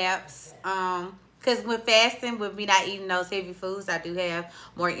any naps. Because with fasting, with me not eating those heavy foods, I do have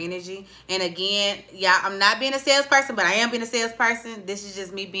more energy. And again, y'all, I'm not being a salesperson, but I am being a salesperson. This is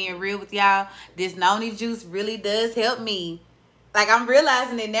just me being real with y'all. This noni juice really does help me. Like, I'm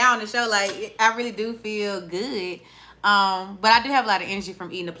realizing it now on the show. Like, I really do feel good. But I do have a lot of energy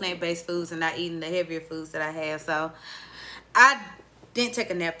from eating the plant-based foods and not eating the heavier foods that I have. So, I didn't take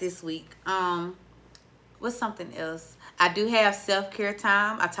a nap this week. What's something else? I do have self-care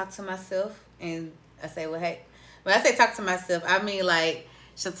time. I talk to myself. And I say, well, hey, when I say talk to myself, I mean, like,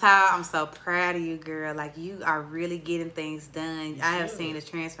 Chantal, I'm so proud of you, girl. Like, you are really getting things done. I have seen the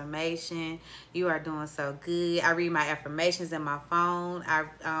transformation. You are doing so good. I read my affirmations in my phone. I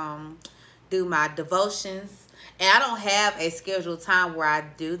do my devotions. And I don't have a scheduled time where I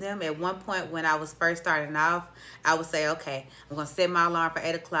do them. At one point when I was first starting off, I would say, okay, I'm going to set my alarm for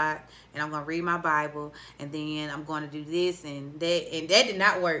 8 o'clock. And I'm going to read my Bible. And then I'm going to do this and that. And that did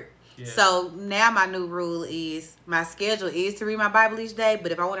not work. Yeah. So now my new rule is my schedule is to read my Bible each day.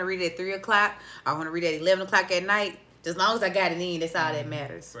 But if I want to read it at 3 o'clock, I want to read it at 11 o'clock at night. As long as I got it in, that's all that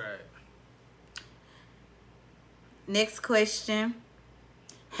matters. Right. Next question.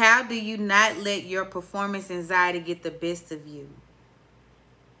 How do you not let your performance anxiety get the best of you?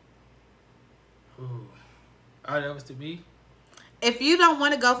 Ooh. Oh, that was to me? If you don't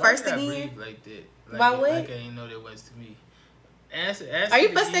want to go first Why did I again. breathe like that? Why what? Like I didn't know that was to me. Answer Are you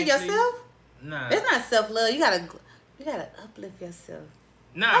it busting again, yourself? please. Nah. That's not self-love. You gotta uplift yourself.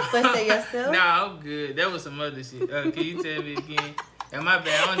 Nah. Busting yourself? Nah, I'm good. That was some other shit. Can you tell me again? And my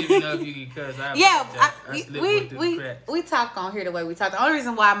bad. I don't even know if you can cuss. Yeah, I slipped through the cracks. we talk on here the way we talk. The only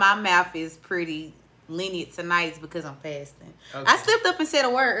reason why my mouth is pretty lenient tonight is because I'm fasting. Okay. I slipped up and said a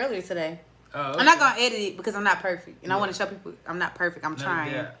word earlier today. Oh, okay. I'm not gonna edit it because I'm not perfect, and I Yeah. want to show people I'm not perfect. I'm No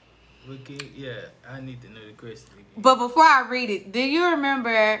trying. doubt. Yeah, I need to know the question again. But before I read it, do you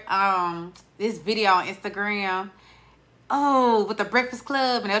remember this video on Instagram? Oh, with the Breakfast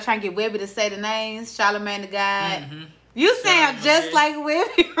Club, and they're trying to get Webby to say the names. Charlamagne the God. Mm-hmm. You sound Charlamagne. just like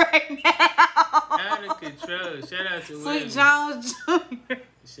Webby right now. Out of control. Shout out to Sweet Webby. Jones Jr.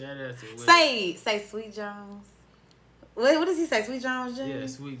 Shout out to Webby. Say Sweet Jones. What does he say? Sweet Jones Jr.?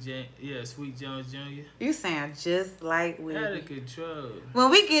 Yeah, Sweet Jones Jr. You sound just like Out Webby. of control. When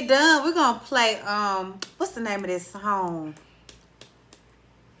we get done, we're gonna play what's the name of this song?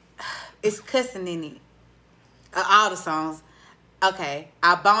 It's cussing in it. All the songs. Okay.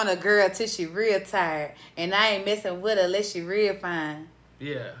 I bone a girl till she real tired. And I ain't messing with her unless she real fine.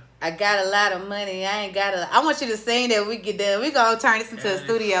 Yeah. I got a lot of money. I ain't got I want you to sing that when we get done. We gonna turn this into a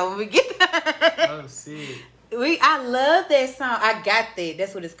studio when we get done. Oh, shit. I love that song. I got that.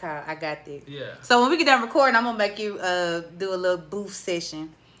 That's what it's called. I got that. Yeah. So when we get done recording, I'm gonna make you do a little booth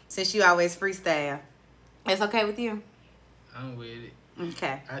session since you always freestyle. That's okay with you? I'm with it.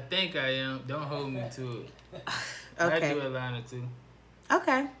 Okay. I think I am. Don't hold me to it. Okay. I do a line or two.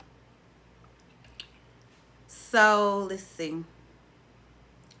 Okay. So let's see.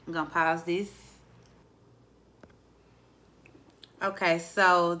 I'm gonna pause this. Okay,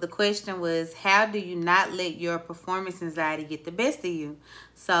 so the question was, how do you not let your performance anxiety get the best of you?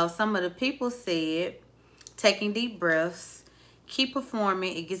 So some of the people said, taking deep breaths, keep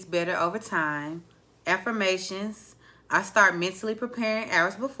performing, it gets better over time. Affirmations, I start mentally preparing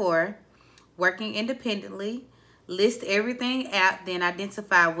hours before. Working independently, list everything out, then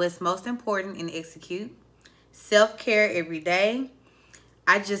identify what's most important and execute. Self-care every day.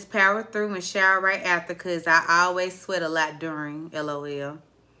 I just power through and shower right after because I always sweat a lot during, LOL.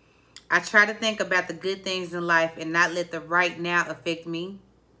 I try to think about the good things in life and not let the right now affect me.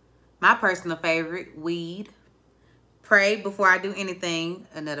 My personal favorite, weed. Pray before I do anything,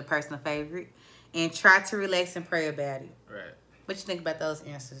 another personal favorite. And try to relax and pray about it. Right. What you think about those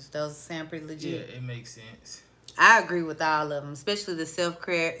answers? Those sound pretty legit. Yeah, it makes sense. I agree with all of them, especially the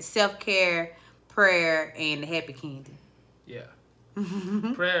self-care, prayer, and the happy candy. Yeah.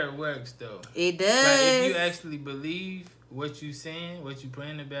 Prayer works though. It does. Like if you actually believe what you saying, what you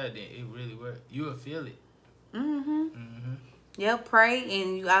praying about, then it really works. You will feel it. Mm-hmm. Mm-hmm. Yep, pray,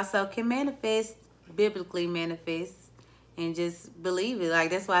 and you also can manifest, biblically manifest, and just believe it. Like,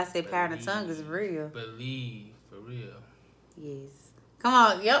 that's why I said power in the tongue is real. Believe, for real. Yes. Come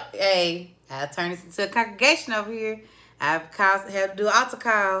on, yep. Hey, I'll turn this into a congregation over here. I've had to do an altar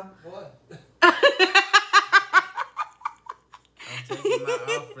call. What? I'm taking my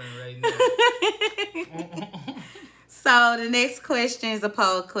offering right now. So the next question is a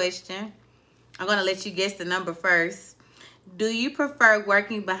poll question. I'm going to let you guess the number first. Do you prefer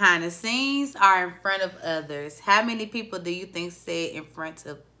working behind the scenes or in front of others? How many people do you think said in front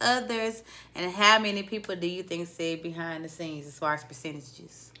of others? And how many people do you think said behind the scenes as far as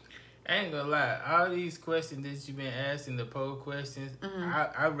percentages? I ain't gonna lie, all these questions that you've been asking, the poll questions,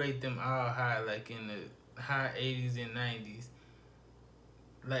 I rate them all high, like in the high 80s and 90s.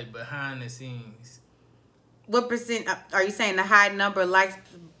 Like behind the scenes. What percent, are you saying the high number likes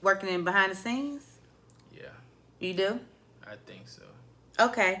working in behind the scenes? Yeah. You do? I think so.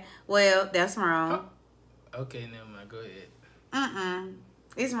 Okay, well, that's wrong. Oh. Okay, never mind. Go ahead.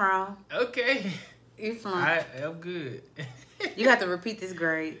 It's wrong. Okay. You flunked. I'm good. You have to repeat this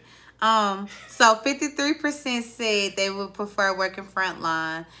grade. So 53% said they would prefer working front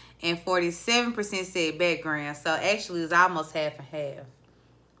line, and 47% said background. So actually, it was almost half and half.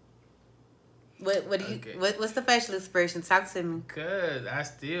 What do you? Okay. What's the facial expression? Talk to me. Cause I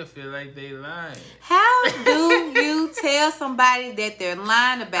still feel like they lying. How do you tell somebody that they're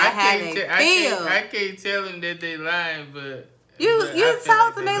lying about how they feel? I can't tell them that they lying, but You I feel told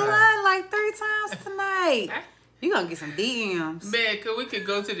like them they lied like 3 times tonight. You gonna get some DMs. Man, cause we could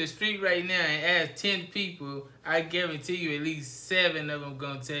go to the street right now and ask 10 people. I guarantee you at least 7 of them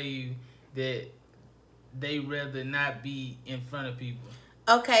gonna tell you that they rather not be in front of people.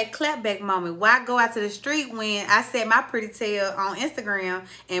 Okay, clapback moment. Why go out to the street when I set my pretty tail on Instagram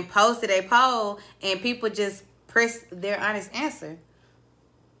and posted a poll and people just press their honest answer?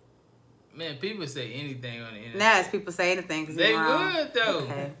 Man, people say anything on the internet. Now it's people say anything because They wrong. would though.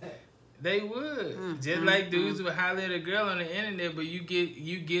 Okay. They would. Just like dudes would holler at a girl on the internet, but you get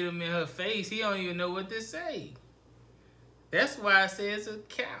him in her face, he don't even know what to say. That's why I say it's a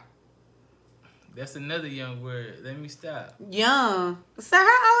cap. That's another young word. Let me stop. Young. Sir,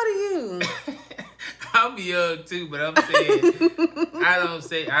 how old are you? I'm young too, but I'm saying I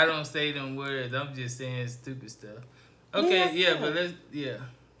don't say them words. I'm just saying stupid stuff. Okay, Yeah, but let's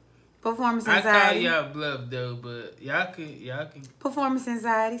Performance I anxiety. call y'all bluff though, but y'all can Performance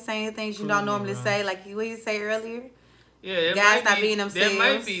anxiety. Saying things you Prove don't me normally wrong. say, like what you say earlier. yeah. Guys not being themselves. That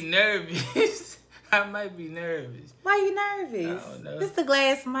might be nervous. I might be nervous. Why you nervous? I don't know. It's the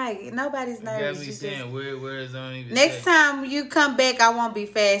glass mic. Nobody's You got nervous. me You saying just... weird words I don't even Next say. time you come back, I won't be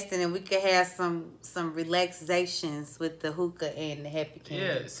fasting, and we can have some relaxations with the hookah and the happy candy.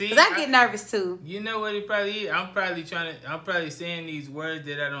 Yeah, see, because I get nervous too. You know what it probably is? I'm probably saying these words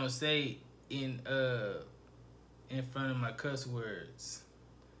that I don't say in front of my cuss words.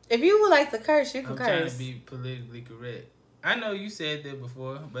 If you would like to curse, you can I'm trying curse. to be politically correct. I know you said that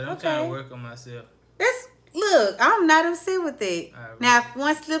before, but I'm Okay. trying to work on myself. Look, I'm not upset with it. All right. Now, if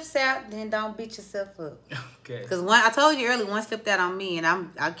one slips out, then don't beat yourself up. Okay. Because I told you earlier, one slipped out on me, and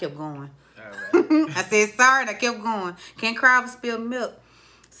I kept going. All right. I said sorry, and I kept going. Can't cry over spilled milk.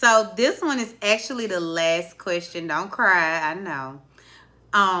 So this one is actually the last question. Don't cry. I know.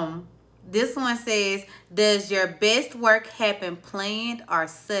 This one says, does your best work happen planned or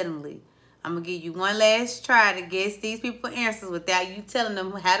suddenly? I'm going to give you one last try to guess these people's answers without you telling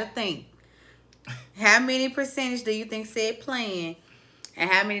them how to think. How many percentage do you think said planned? And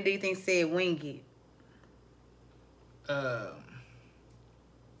how many do you think said wing it?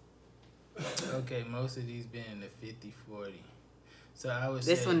 Okay, most of these been in the 50-40. So I would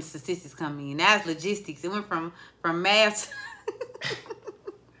This say one, the statistics come in. Now it's logistics. It went from math to...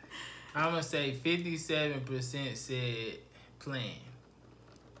 I'm gonna say 57% said plan.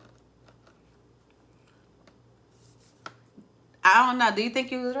 I don't know. Do you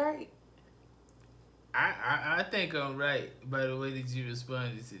think you was right? I think I'm right by the way that you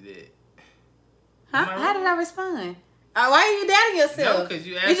responded to that. Huh? Am I How wrong? did I respond? Why are you doubting yourself? No, 'cause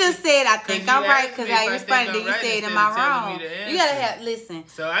you You just asked- said I think 'cause I'm you right asked because me how if you I responded. think Then I'm you right said, instead am of I telling me wrong? the You gotta answer. have listen.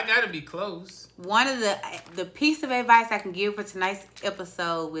 So I gotta be close. One of the piece of advice I can give for tonight's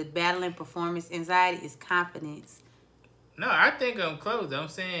episode with battling performance anxiety is confidence. No, I think I'm close. I'm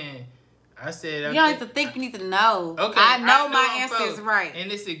saying, I said. You don't have to think. You need to know. Okay, I know my I'm answer close. is right.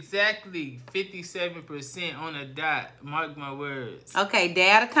 And it's exactly 57% on the dot. Mark my words. Okay,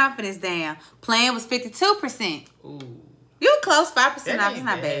 down the confidence down. Plan was 52%. Ooh. You were close 5% That off. It's ain't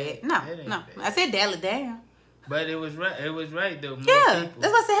not bad. bad. No, That ain't no. bad. I said dial it down. But it was right. It was right though. More Yeah, people.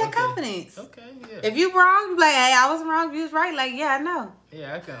 that's what I said. Have Okay. confidence. Okay, yeah. If you wrong, you be like, hey, I was wrong. If you was right, like, yeah, I know.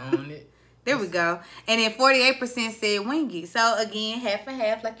 Yeah, I can own it. There we go. And then 48% said wing it. So again, half and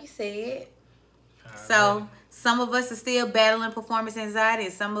half, like you said. So Alright. some of us are still battling performance anxiety,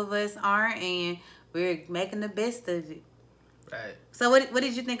 and some of us aren't, and we're making the best of it. Right. So what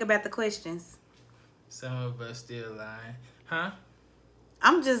did you think about the questions? Some of us still lying. Huh?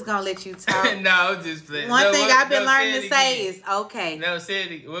 I'm just gonna let you talk. No, I'm just playing. One No, thing what- I've been no, learning it to say again. is okay. No, say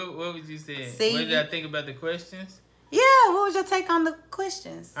it. What would you say? See, What did I think about the questions? Yeah, what was your take on the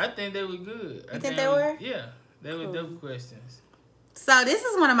questions? I think they were good. You think they were? Yeah, they were Cool. dope questions. So this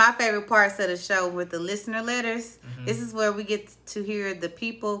is one of my favorite parts of the show with the listener letters. Mm-hmm. This is where we get to hear the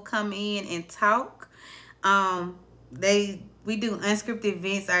people come in and talk. We do unscripted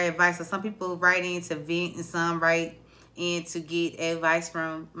vents, our advice. So some people write in to vent and some write in to get advice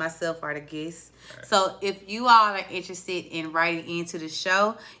from myself or the guests. Right. So if you all are interested in writing into the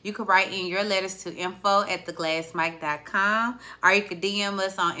show, you can write in your letters to info@theglassmic.com, or you can DM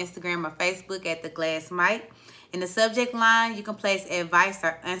us on Instagram or Facebook at The Glass Mic. In the subject line, you can place advice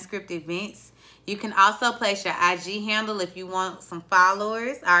or unscripted vents. You can also place your IG handle if you want some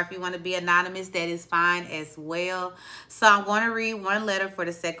followers, or if you want to be anonymous, that is fine as well. So I'm going to read one letter for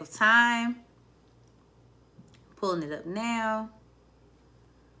the sake of time. Pulling it up now.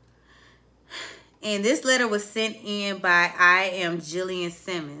 And this letter was sent in by I am Jillian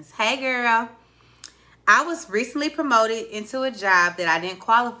Simmons. Hey girl. I was recently promoted into a job that I didn't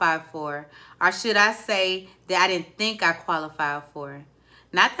qualify for. Or should I say that I didn't think I qualified for.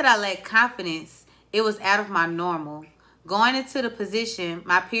 Not that I lack confidence It was out of my normal. Going into the position,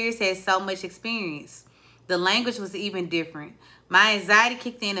 my peers had so much experience. The language was even different. My anxiety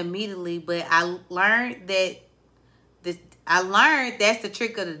kicked in immediately, but I learned that's the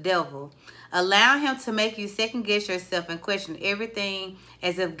trick of the devil. Allow him to make you second guess yourself and question everything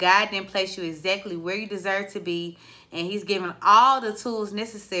as if God didn't place you exactly where you deserve to be, and he's given all the tools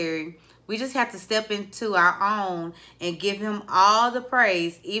necessary. We just have to step into our own and give him all the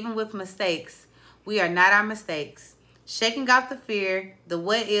praise, even with mistakes. We are not our mistakes. Shaking off the fear, the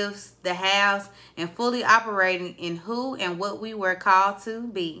what ifs, the hows, and fully operating in who and what we were called to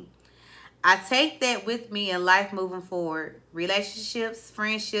be. I take that with me in life moving forward. Relationships,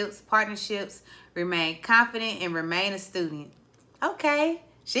 friendships, partnerships, remain confident and remain a student. Okay.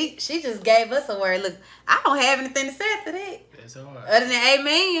 She just gave us a word. Look, I don't have anything to say after that. That's hard. Other than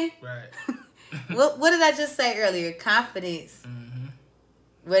amen. Right. What did I just say earlier? Confidence. Mm-hmm.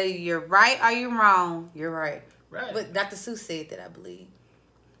 Whether you're right or you're wrong, you're right. Right. But Dr. Seuss said that, I believe.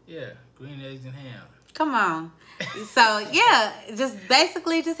 Yeah. Green eggs and ham. Come on. So, yeah, just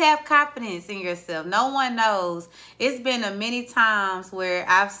basically just have confidence in yourself. No one knows. It's been a many times where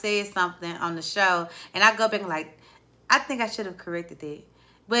I've said something on the show, and I go back and like, I think I should have corrected that.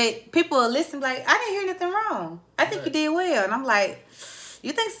 But people will listen like, I didn't hear nothing wrong. I think you did well. And I'm like,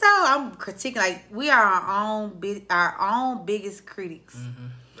 you think so? I'm critiquing. Like, we are our own biggest critics. Mm-hmm.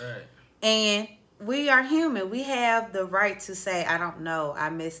 Right. And we are human. We have the right to say, I don't know. I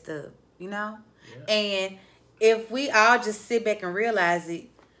messed up. You know? Yeah. And if we all just sit back and realize it,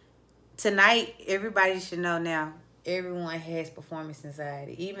 tonight, everybody should know now, everyone has performance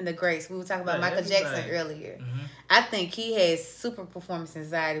anxiety. Even the greats. We were talking about Michael Jackson earlier. Mm-hmm. I think he has super performance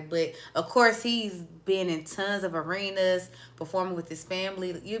anxiety. But, of course, he's been in tons of arenas, performing with his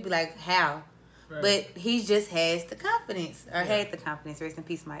family. You'd be like, how? Right. But he just has the confidence, or had the confidence. Rest in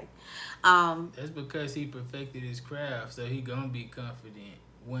peace, Mike. That's because he perfected his craft, so he gonna be confident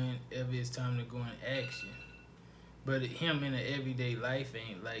whenever it's time to go in action. But him in the everyday life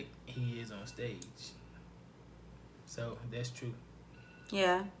ain't like he is on stage. So that's true.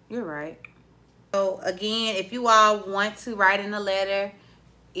 Yeah, you're right. So again, if you all want to write in a letter,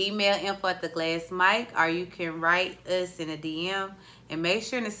 email info@theglassmic, or you can write us in a DM, and make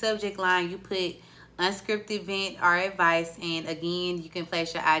sure in the subject line you put Unscripted Vent or advice. And again, you can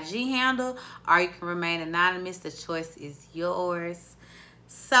place your IG handle, or you can remain anonymous. The choice is yours.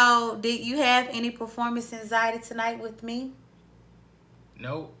 So, did you have any performance anxiety tonight with me?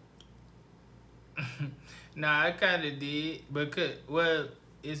 Nope. Nah, I kind of did, because, well,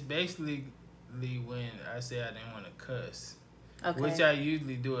 it's basically when I say I didn't want to cuss. Okay. Which I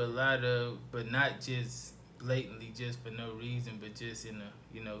usually do a lot of, but not just blatantly, just for no reason, but just in a,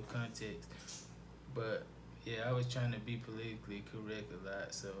 context. But, yeah, I was trying to be politically correct a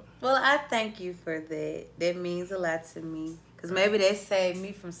lot, so. Well, I thank you for that. That means a lot to me. Because maybe that saved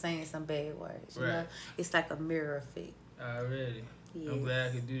me from saying some bad words, you know? It's like a mirror effect. Already. Yes. I'm glad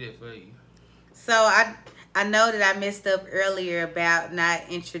I could do that for you. So, I know that I messed up earlier about not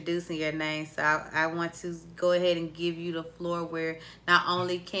introducing your name. So, I want to go ahead and give you the floor where not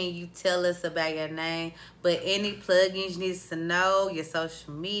only can you tell us about your name, but any plugins you need to know, your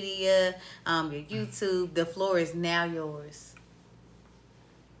social media, your YouTube. The floor is now yours.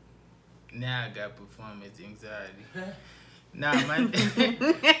 Now I got performance anxiety. Nah,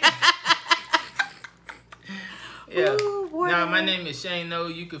 yeah. Now my name is Shano.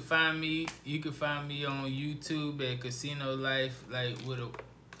 You can find me on YouTube at Casino Life, like with a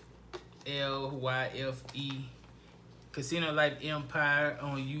LYFE. Casino Life Empire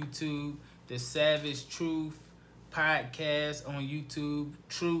on YouTube. The Savage Truth Podcast on YouTube.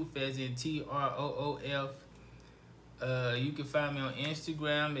 Truth as in TROOF. You can find me on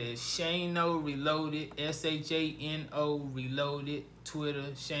Instagram at ShanoReloaded, SHANO Reloaded,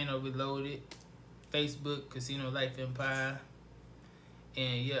 Twitter, ShanoReloaded, Facebook, Casino Life Empire,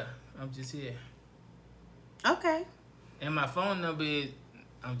 and yeah, I'm just here. Okay. And my phone number is,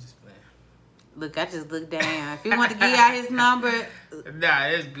 I'm just playing. Look, I just looked down. If you want to give out his number. Nah,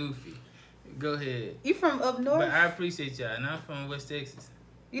 that's goofy. Go ahead. You from up north? But I appreciate y'all, and I'm from West Texas.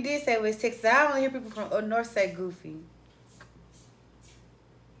 You did say West Texas. I only hear people from up north say goofy.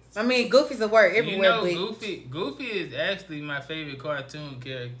 I mean, Goofy's a word everywhere. You know, Goofy is actually my favorite cartoon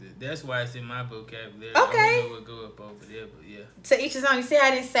character. That's why it's in my vocabulary. Okay. I don't know what go up over there, but yeah. To each his own. You see how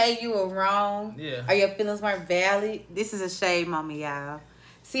I didn't say you were wrong? Yeah. Or your feelings weren't valid? This is a shade moment, y'all.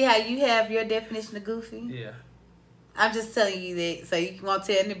 See how you have your definition of goofy? Yeah. I'm just telling you that so you won't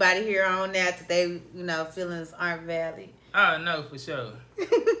tell anybody here on that they, feelings aren't valid. Oh, no, for sure.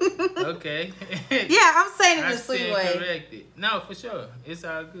 Okay. Yeah, I'm saying it in a sweet way. Corrected. No, for sure. It's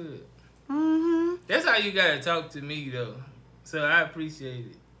all good. That's how you gotta talk to me though. So I appreciate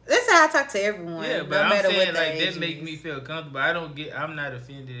it. That's how I talk to everyone. Yeah, no but I'm matter saying what like the age that make is. me feel comfortable. I'm not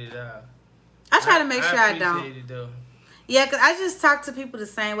offended at all. I try to make sure I don't. appreciate it though. Yeah, because I just talk to people the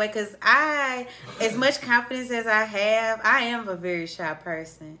same way. Because as much confidence as I have, I am a very shy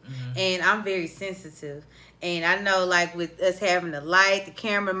person. And I'm very sensitive. And I know, like, with us having the light, the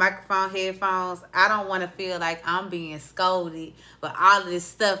camera, microphone, headphones, I don't want to feel like I'm being scolded with all of this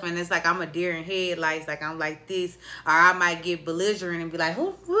stuff. And it's like I'm a deer in headlights, like I'm like this. Or I might get belligerent and be like, who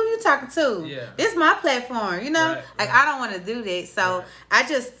are you talking to? Yeah. This is my platform, you know? Right, like, right. I don't want to do that. So Right. I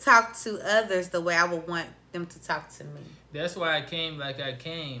just talk to others the way I would want them to talk to me. That's why I came like I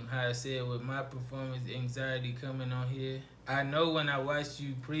came. How I said with my performance anxiety coming on here. I know when I watched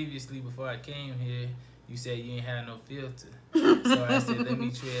you previously before I came here, you said you ain't had no filter. So I said, let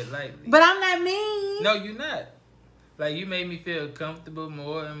me tread lightly. But I'm not mean. No, you're not. Like, you made me feel comfortable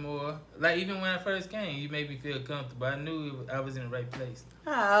more and more. Like, even when I first came, you made me feel comfortable. I knew I was in the right place.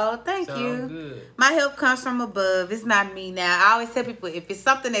 Oh, thank So you. I'm good. My help comes from above. It's not me now. I always tell people, if it's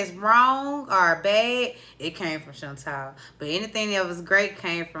something that's wrong or bad, it came from Chantal. But anything that was great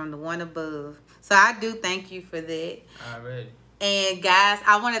came from the one above. So I do thank you for that. Already. And guys,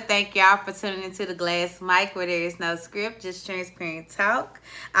 I want to thank y'all for tuning into the Glass Mic, where there is no script, just transparent talk.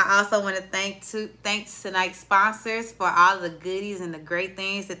 I also want to thank tonight's sponsors for all the goodies and the great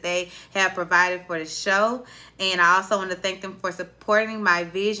things that they have provided for the show. And I also want to thank them for supporting my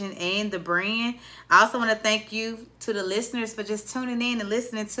vision and the brand. I also want to thank you to the listeners for just tuning in and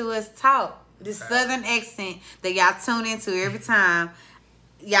listening to us talk. This southern accent that y'all tune into every time.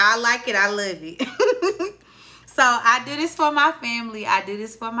 Y'all like it. I love it. So I do this for my family. I do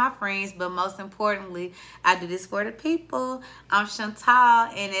this for my friends. But most importantly, I do this for the people. I'm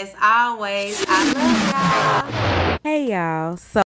Chantal. And as always, I love y'all. Hey y'all. So